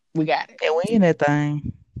 We got it. And we in that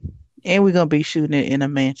thing. And we're gonna be shooting it in a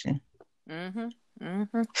mansion. Who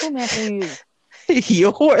mansion you?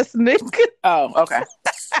 Yours, nigga. Oh, okay.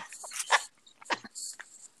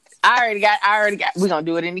 I already got. We're gonna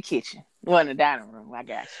do it in the kitchen. Well, in the dining room. I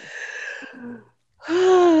got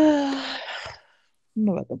you. I'm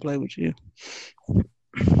not about to play with you.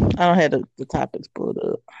 I don't have the topics pulled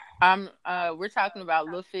up. We're talking about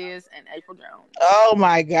Lil Fizz and April Jones. Oh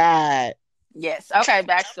my God. Yes. Okay.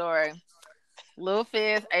 Backstory. Lil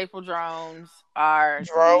Fizz, April Jones are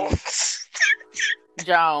Jones,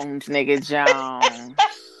 nigga, Jones.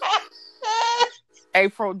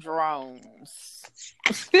 April Jones.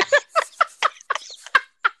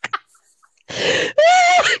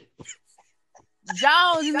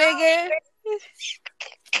 Jones, nigga.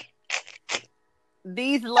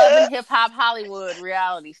 These loving hip hop Hollywood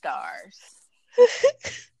reality stars.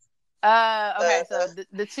 Okay, so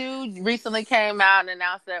the two recently came out and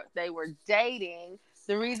announced that they were dating.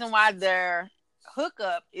 The reason why their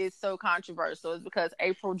hookup is so controversial is because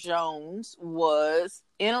April Jones was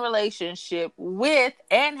in a relationship with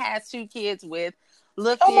and has two kids with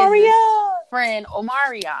Lil Fizz's Omarion. friend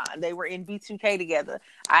Omarion. They were in B2K together.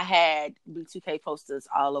 I had B2K posters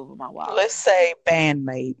all over my wall. Let's say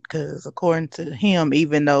bandmate, because according to him,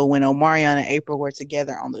 even though when Omarion and April were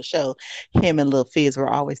together on the show, him and Lil Fizz were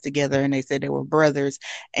always together, and they said they were brothers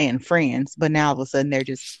and friends. But now all of a sudden they're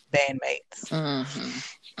just bandmates. Mm-hmm.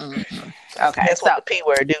 Mm-hmm. Okay, that's what the P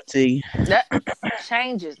word do to you. That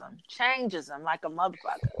changes them like a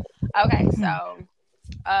motherfucker. Okay, so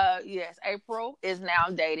yes, April is now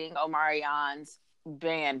dating Omarion's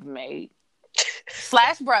bandmate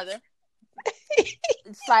slash brother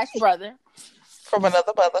from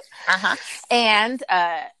another mother. And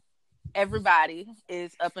everybody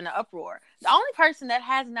is up in an uproar. The only person that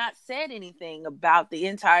has not said anything about the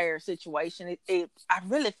entire situation, I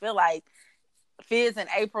really feel like Fizz and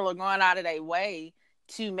April are going out of their way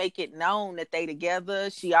to make it known that they together.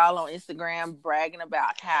 She all on Instagram bragging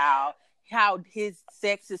about how his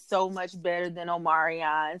sex is so much better than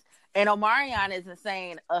Omarion's, and Omarion isn't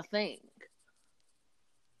saying a thing.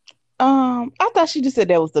 I thought she just said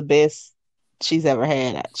that was the best she's ever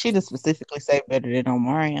had. She didn't specifically say better than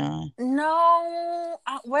Omarion. No,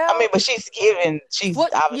 well, I mean, but she's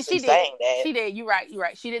obviously saying that. She did. You're right.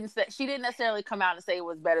 She didn't necessarily come out and say it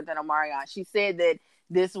was better than Omarion. She said that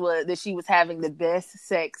she was having the best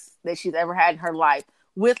sex that she's ever had in her life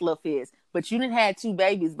with Lil Fizz. But you didn't have two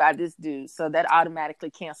babies by this dude, so that automatically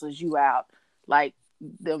cancels you out. Like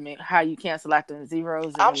how you cancel out the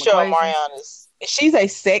zeros. I'm sure Omarion she's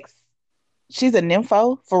a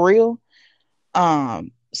nympho for real. So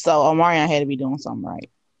Omarion had to be doing something right.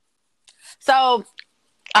 So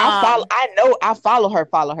I follow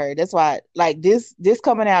her. That's why, like, this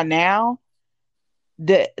coming out now,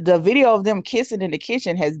 the video of them kissing in the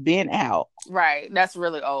kitchen has been out. Right. That's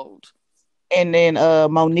really old. And then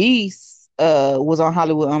Moniece was on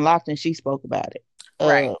Hollywood Unlocked and she spoke about it.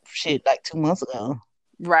 Right. Like 2 months ago.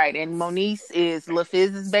 Right. And Moniece is Lil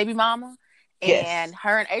Fizz's baby mama. Yes. And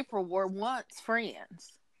her and April were once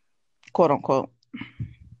friends. Quote unquote.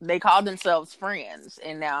 They called themselves friends,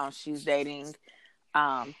 and now she's dating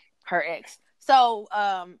her ex. So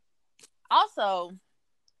also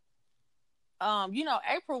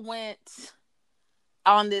April went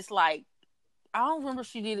on this, like, I don't remember,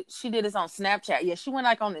 she did this on Snapchat. Yeah, she went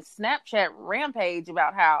like on this Snapchat rampage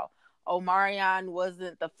about how Omarion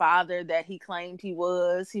wasn't the father that he claimed he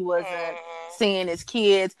was. He wasn't seeing his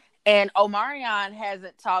kids. And Omarion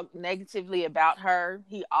hasn't talked negatively about her.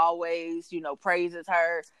 He always, praises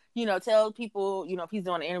her. Tells people, if he's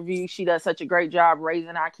doing an interview, she does such a great job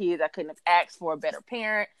raising our kids. I couldn't have asked for a better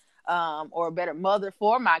parent or a better mother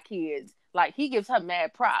for my kids. Like, he gives her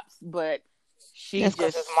mad props, but because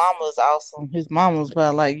his mom was awesome. His mom was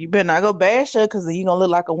about like, you better not go bash her because then you're going to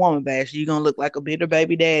look like a woman basher. You're going to look like a bitter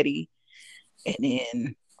baby daddy. And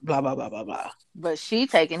then blah, blah, blah, blah, blah. But she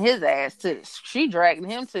taking his ass she dragging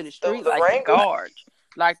him to the street like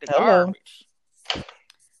the garbage.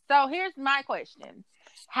 So here's my question.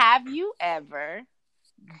 Have you ever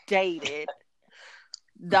dated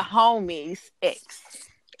the homie's ex?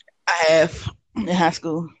 I have, in high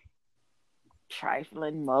school.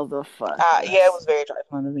 Trifling motherfucker. Yeah, it was very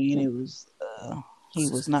trifling to me, and it was he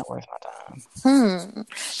was not worth my time.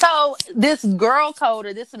 So this girl code,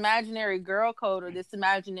 or this imaginary girl code, or this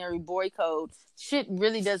imaginary boy code, shit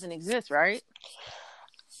really doesn't exist, right?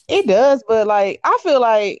 It does, but like, I feel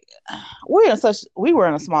like we were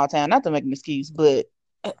in a small town, not to make an excuse, but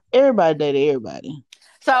everybody dated everybody.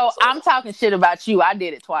 So I'm talking shit about you. I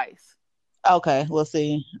did it twice. Okay, we'll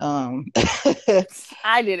see. I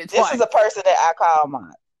did it twice. This is a person that I call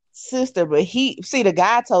my sister, but the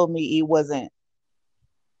guy told me it wasn't.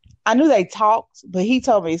 I knew they talked, but he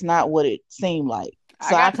told me it's not what it seemed like.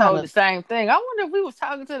 So I got told the same thing. I wonder if we was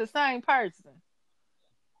talking to the same person.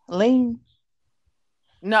 Lean?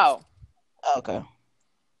 No. Okay.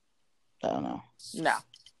 I don't know. No.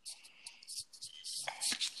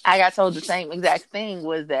 I got told the same exact thing,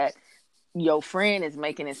 was that your friend is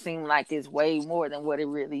making it seem like it's way more than what it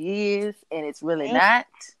really is, and it's really not.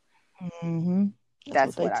 Mm-hmm.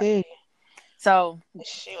 That's what they tell you. So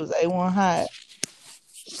she was A1 hot.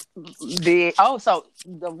 So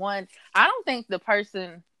the one, I don't think the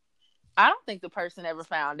person ever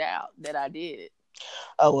found out that I did it.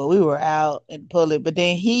 Oh, well, we were out in public, but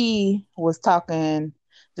then he was talking,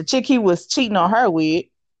 the chick he was cheating on her with,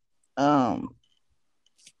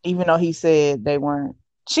 even though he said they weren't.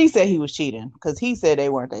 She said he was cheating because he said they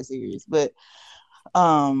weren't that serious. But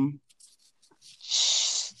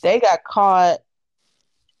They got caught.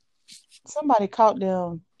 Somebody caught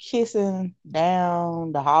them kissing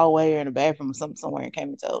down the hallway or in the bathroom or something somewhere and came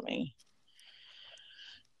and told me.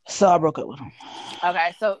 So I broke up with him.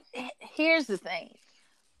 Okay, so here's the thing.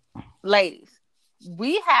 Ladies,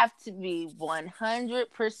 we have to be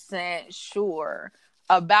 100% sure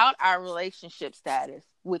about our relationship status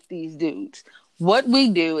with these dudes. What we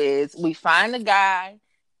do is we find a guy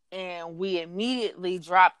and we immediately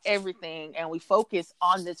drop everything and we focus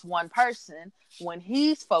on this one person when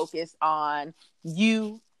he's focused on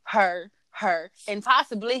you, her, and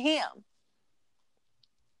possibly him.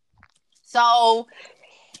 So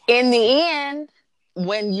in the end,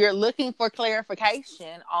 when you're looking for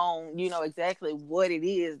clarification on, exactly what it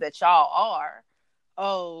is that y'all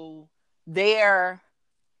are, they're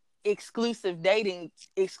exclusively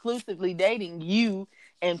dating you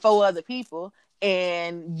and 4 other people,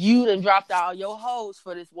 and you done dropped all your hoes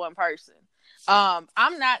for this one person.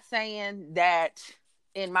 I'm not saying that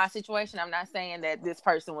in my situation, I'm not saying that this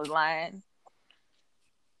person was lying.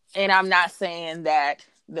 And I'm not saying that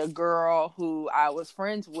the girl who I was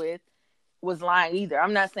friends with was lying either.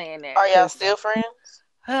 I'm not saying that. Are y'all still friends?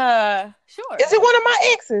 Sure. Is it one of my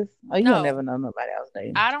exes? Oh, you No. don't never know nobody else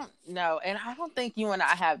dating. I don't know, and I don't think you and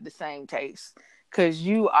I have the same taste, because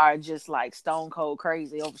you are just like stone cold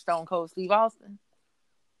crazy over Stone Cold Steve Austin.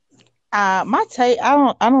 My taste,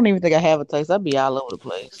 I don't even think I have a taste. I be all over the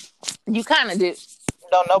place. You kind of do.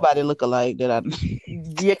 Don't nobody look alike that I.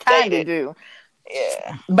 You kind of do.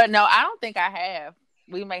 Yeah. But no, I don't think I have.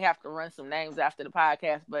 We may have to run some names after the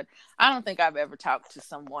podcast, but I don't think I've ever talked to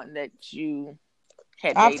someone that you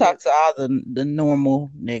had dated. I've talked to all the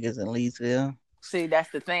normal niggas in Leesville. See, that's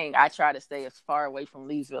the thing. I try to stay as far away from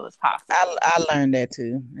Leesville as possible. I learned that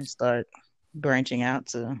too and start branching out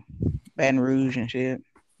to Baton Rouge and shit.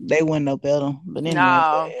 They wouldn't know better, but anyway.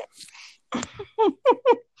 No.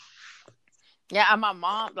 Yeah, my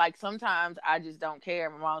mom, like, sometimes I just don't care.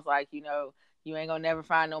 My mom's like, you ain't gonna never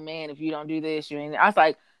find no man if you don't do this. I was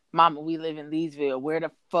like, Mama, we live in Leesville. Where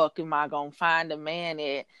the fuck am I gonna find a man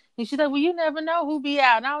at? And she's like, well, you never know who be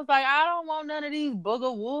out. And I was like, I don't want none of these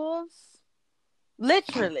booger wolves.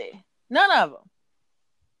 Literally. None of them.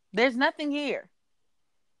 There's nothing here.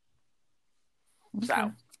 Okay.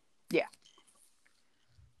 So, yeah.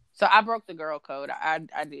 So I broke the girl code. I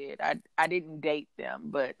did. I didn't date them,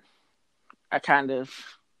 but I kind of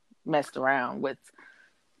messed around with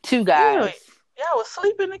 2 guys. Y'all was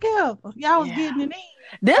sleeping together. Y'all was getting it in.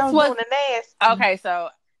 This was doing the nasty. Okay, so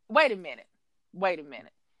wait a minute.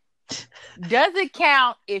 Does it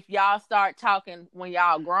count if y'all start talking when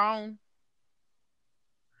y'all grown?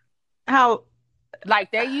 How?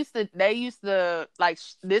 Like they used to like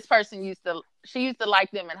this person she used to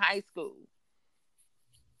like them in high school.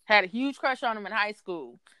 Had a huge crush on them in high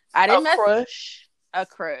school. I didn't a crush.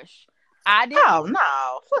 I didn't. Oh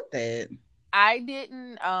no, fuck that. I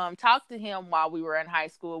didn't talk to him while we were in high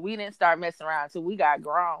school. We didn't start messing around until we got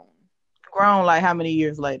grown. Grown like how many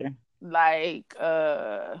years later? Like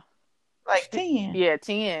 10. Yeah,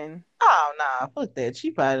 10. Oh no, fuck that.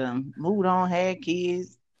 She probably done moved on, had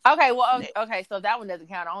kids. Okay, well, okay, so that one doesn't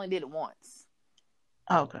count. I only did it once.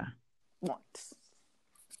 Okay. Once.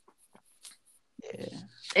 Yeah.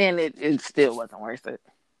 And it still wasn't worth it.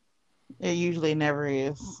 It usually never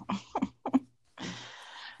is.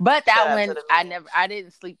 But that one, I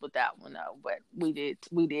didn't sleep with that one though. But we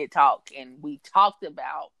did talk, and we talked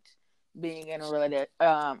about being in a relationship.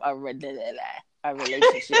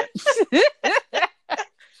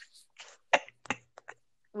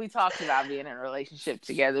 We talked about being in a relationship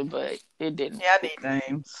together, but it didn't. Yeah, I need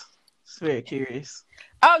names. It's very curious.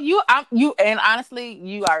 Oh, you, and honestly,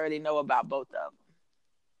 you already know about both of them.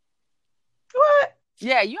 What?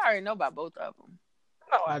 Yeah, you already know about both of them.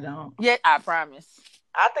 No, I don't. Yeah, I promise.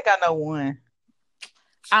 I think I know one.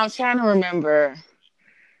 I'm trying to remember.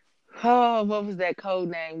 Oh, what was that code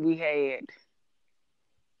name we had?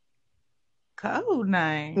 Code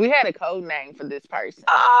name? We had a code name for this person.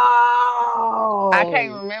 Oh! I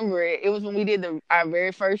can't remember it. It was when we did our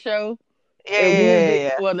very first show.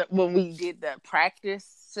 Yeah. When we did the practice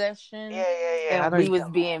session. Yeah. And we was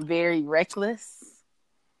being very reckless.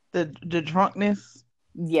 The drunkenness?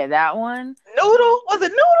 Yeah, that one. Noodle? Was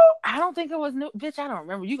it Noodle? I don't think it was Noodle. Bitch, I don't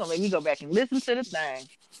remember. You're going to make me go back and listen to the thing.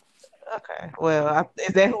 Okay. Well,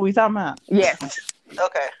 is that who we talking about? Yes.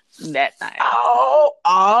 Okay. That thing.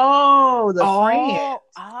 Oh, the friend.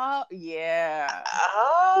 Oh, yeah.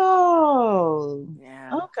 Oh.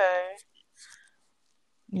 Yeah. Okay.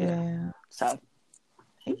 Yeah. So.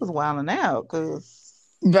 He was wilding out because.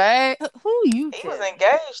 But who you He telling? was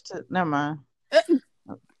engaged to. Never mind.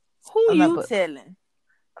 Who you telling?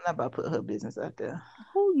 not about to put her business out there.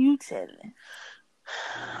 Who you telling?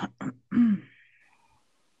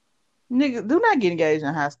 Nigga, do not get engaged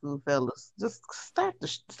in high school, fellas. Just stop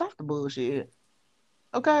the bullshit.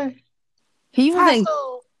 Okay? He was High in.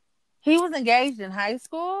 school. He was engaged in high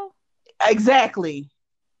school. Exactly.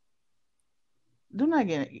 Do not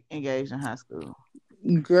get engaged in high school.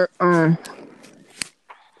 Girl, I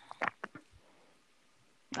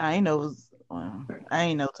ain't know. I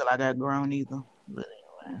ain't know till I got grown either. But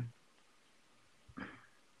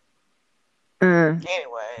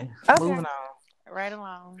anyway, Okay. moving on. Right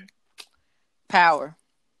along. Power.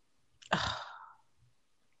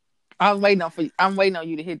 I'm waiting on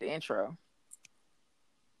you to hit the intro.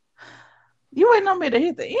 You waiting on me to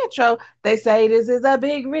hit the intro? They say this is a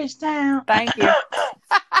big rich town. Thank you.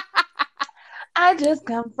 I just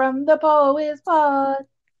come from the poet's part.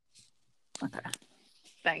 Okay.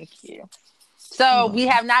 Thank you. So we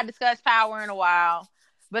have not discussed Power in a while,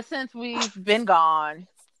 but since we've been gone,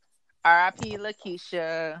 R.I.P.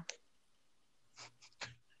 Lakeisha.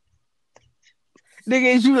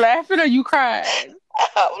 Nigga, is you laughing or you crying?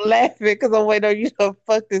 I'm laughing because I'm waiting on you to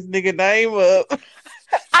fuck this nigga name up.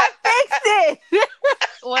 I fixed it.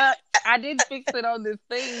 Well, I didn't fix it on this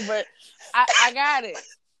thing, but I got it.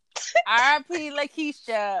 R.I.P.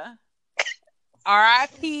 Lakeisha.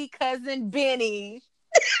 R.I.P. cousin Benny.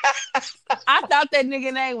 I thought that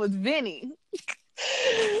nigga name was Vinny.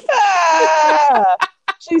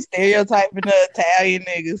 She's stereotyping the Italian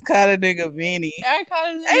niggas. Call a nigga Vinny. I call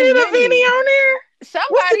him Ain't it a Vinny on there?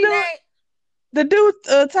 Somebody name. The dude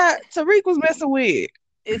Tariq was messing with.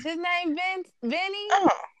 Is his name Vinny? I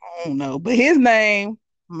don't know, but his name,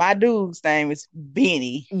 my dude's name is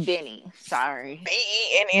Benny. Benny. Sorry.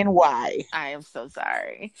 Benny. I am so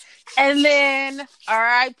sorry. And then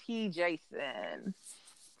R.I.P. Jason.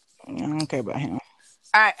 I don't care about him.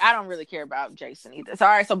 All right, I don't really care about Jason either. So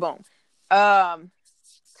all right, so boom.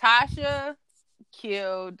 Tasha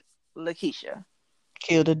killed Lakeisha.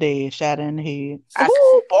 Killed her dead, shot her in the head.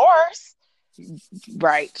 Ooh, bars.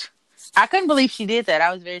 Right. I couldn't believe she did that.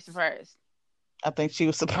 I was very surprised. I think she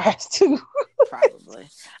was surprised too. Probably.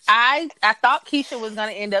 I thought Keisha was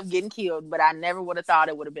gonna end up getting killed, but I never would have thought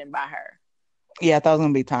it would have been by her. Yeah, I thought it was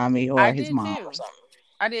gonna be Tommy or his mom too. or something.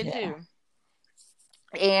 I did too.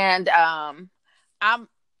 And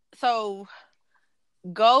so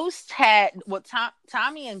Ghost had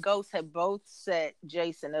Tommy and Ghost had both set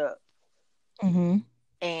Jason up. Mm-hmm.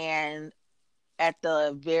 And at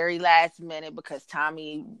the very last minute, because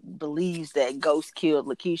Tommy believes that Ghost killed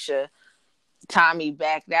Lakeisha, Tommy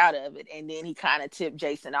backed out of it, and then he kind of tipped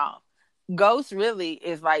Jason off. Ghost really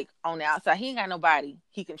is like on the outside. He ain't got nobody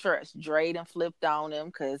he can trust. Dre done flipped on him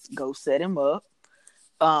because Ghost set him up.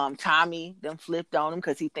 Tommy done flipped on him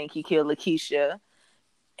because he think he killed Lakeisha.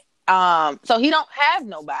 So he don't have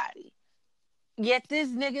nobody. Yet this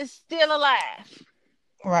nigga's still alive.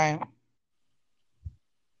 Right.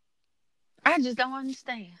 I just don't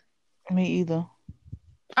understand. Me either.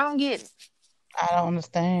 I don't get it. I don't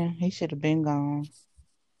understand. He should have been gone.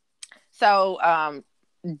 So,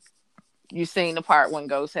 you seen the part when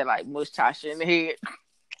Ghost had like mushed Tasha in the head?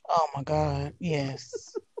 Oh my God,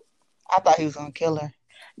 yes. I thought he was gonna kill her.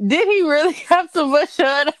 Did he really have to mush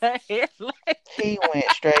her in her head? He went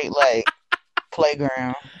straight like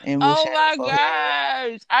playground and oh my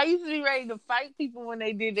gosh! I used to be ready to fight people when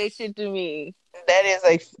they did that shit to me.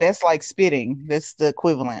 That's like spitting. That's the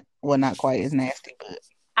equivalent. Well, not quite as nasty, but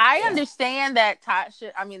I understand that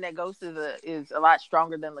that Ghost is a lot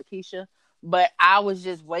stronger than Lakeisha, but I was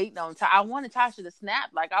just waiting on I wanted Tasha to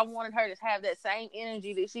snap. Like I wanted her to have that same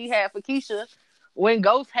energy that she had for Keisha when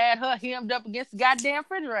Ghost had her hemmed up against the goddamn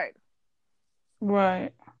refrigerator.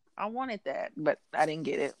 Right. I wanted that, but I didn't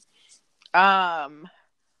get it.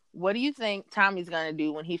 What do you think Tommy's gonna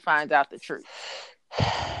do when he finds out the truth?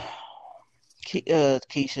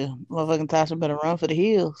 Keisha, motherfucking Tasha better run for the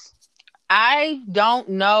hills. I don't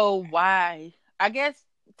know why. I guess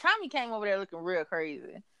Tommy came over there looking real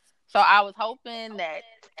crazy. So I was hoping that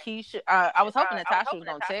I was hoping that Tasha was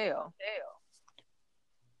gonna tell.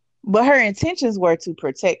 But her intentions were to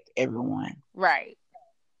protect everyone. Right.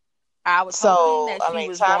 I was hoping that she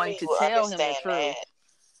was going to tell him the truth. That.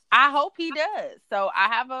 I hope he does. So I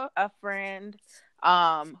have a friend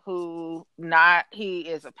he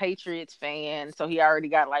is a Patriots fan, so he already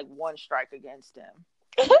got like one strike against him.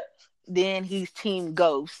 Then he's Team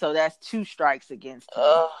Ghost, so that's 2 strikes against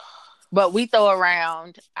him. But we throw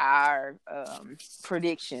around our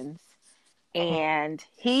predictions, and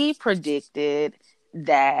he predicted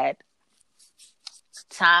that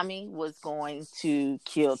Tommy was going to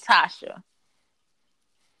kill Tasha.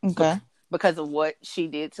 Okay. Because of what she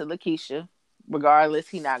did to Lakeisha regardless,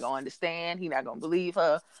 he not gonna understand. He not gonna believe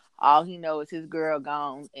her. All he knows is his girl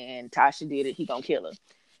gone and Tasha did it. He gonna kill her.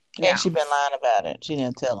 And Now, she been lying about it. She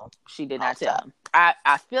didn't tell him. she did not Off tell top. him.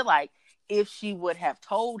 I feel like if she would have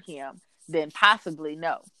told him, then possibly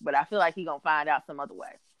no. But I feel like he gonna find out some other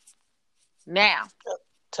way. Now,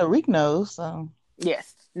 Tariq knows. So.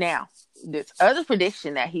 yes. Now, this other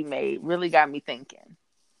prediction that he made really got me thinking.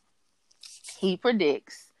 He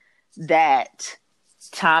predicts that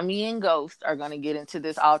Tommy and Ghost are going to get into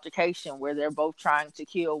this altercation where they're both trying to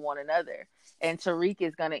kill one another. And Tariq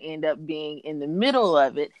is going to end up being in the middle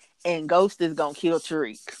of it, and Ghost is going to kill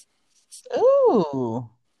Tariq. Ooh.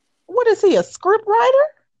 What is he, a script writer?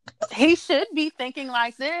 He should be thinking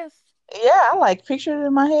like this. Yeah, I like pictured it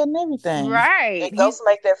in my head and everything. Right. And Ghost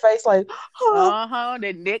make that face like, uh-huh.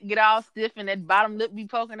 That neck get all stiff and that bottom lip be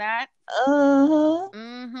poking out. Uh-huh.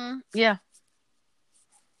 Mm-hmm. Yeah.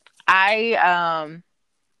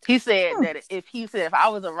 He said that if I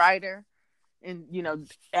was a writer and,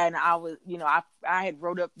 and I was, I had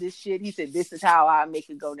wrote up this shit, he said, this is how I make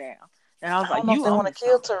it go down. And I was I like, don't know if you they want own to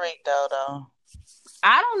kill something. Tariq though.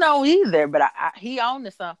 I don't know either, but he owned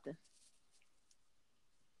to something.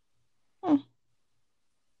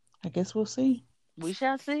 I guess we'll see. We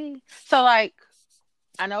shall see. So, like,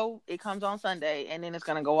 I know it comes on Sunday, and then it's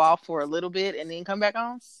going to go off for a little bit and then come back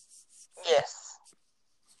on? Yes.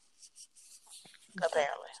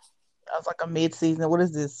 Apparently. That was like a mid-season. What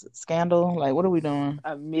is this? Scandal? Like, what are we doing?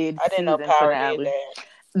 A mid-season I didn't know Power finale. did that.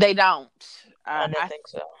 They don't. I didn't think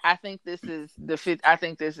so. I think this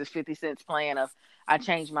is 50 Cent's plan of, I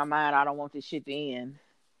changed my mind. I don't want this shit to end.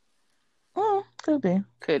 Could be.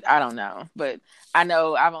 I don't know. But I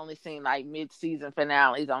know I've only seen like mid-season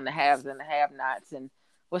finales on the haves and the have-nots. And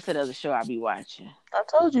what's that other show I be watching? I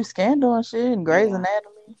told you Scandal and shit and Grey's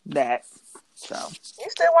Anatomy. That. So. You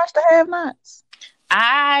still watch the have-nots?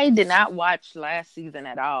 I did not watch last season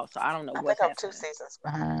at all. So I don't know what's happening. I think I'm 2 seasons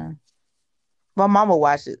behind. My mama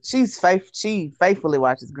watched it. She faithfully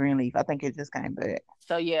watches Greenleaf. I think it just came back.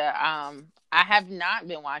 So yeah, I have not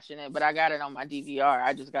been watching it, but I got it on my DVR.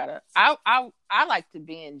 I just gotta. I like to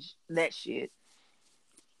binge that shit.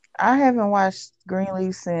 I haven't watched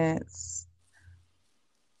Greenleaf since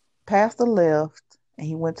Pastor left and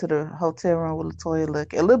he went to the hotel room with Latoya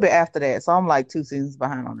Luck. A little bit after that, so I'm like 2 seasons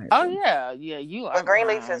behind on that. Oh yeah, you are. But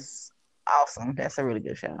Greenleaf is awesome. That's a really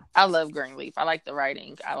good show. I love Greenleaf. I like the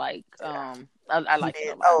writing. I like I like it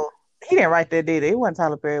a lot. Oh, he didn't write that, did he? It wasn't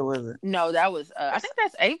Tyler Perry, was it? No, that was I think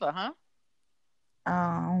that's Ava, huh?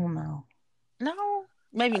 I don't know. No,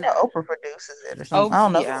 maybe not. Oprah produces it or something. I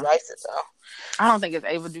don't know who writes it though. I don't think it's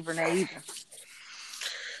Ava DuVernay either.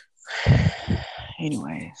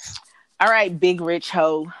 Anyways. All right, big rich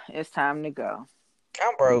hoe. It's time to go.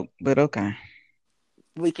 I'm broke, but okay.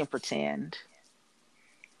 We can pretend.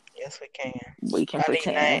 Yes, we can. We can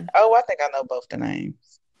pretend. Oh, I think I know both the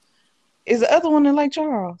names. Is the other one in Lake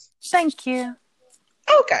Charles? Thank you.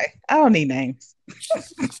 Okay. I don't need names.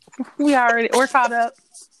 We're caught up.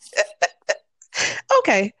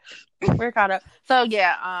 Okay. We're caught up. So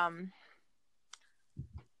yeah,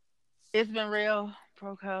 it's been real,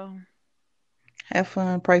 Proco. Have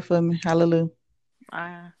fun. Pray for me. Hallelujah.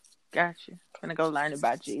 I got you. I'm gonna go learn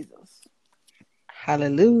about Jesus.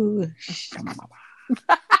 Hallelujah.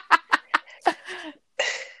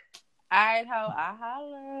 Alright, ho, I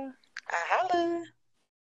holla.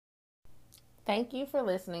 Thank you for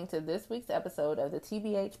listening to this week's episode of the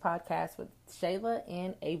TBH podcast with Shayla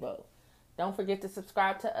and Avo. Don't forget to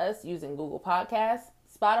subscribe to us using Google Podcasts,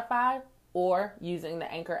 Spotify, or using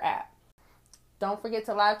the Anchor app. Don't forget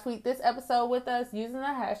to live tweet this episode with us using the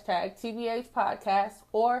hashtag TBH podcast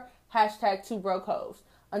or hashtag 2BrokeHoes.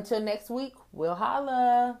 Until next week, we'll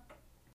holla.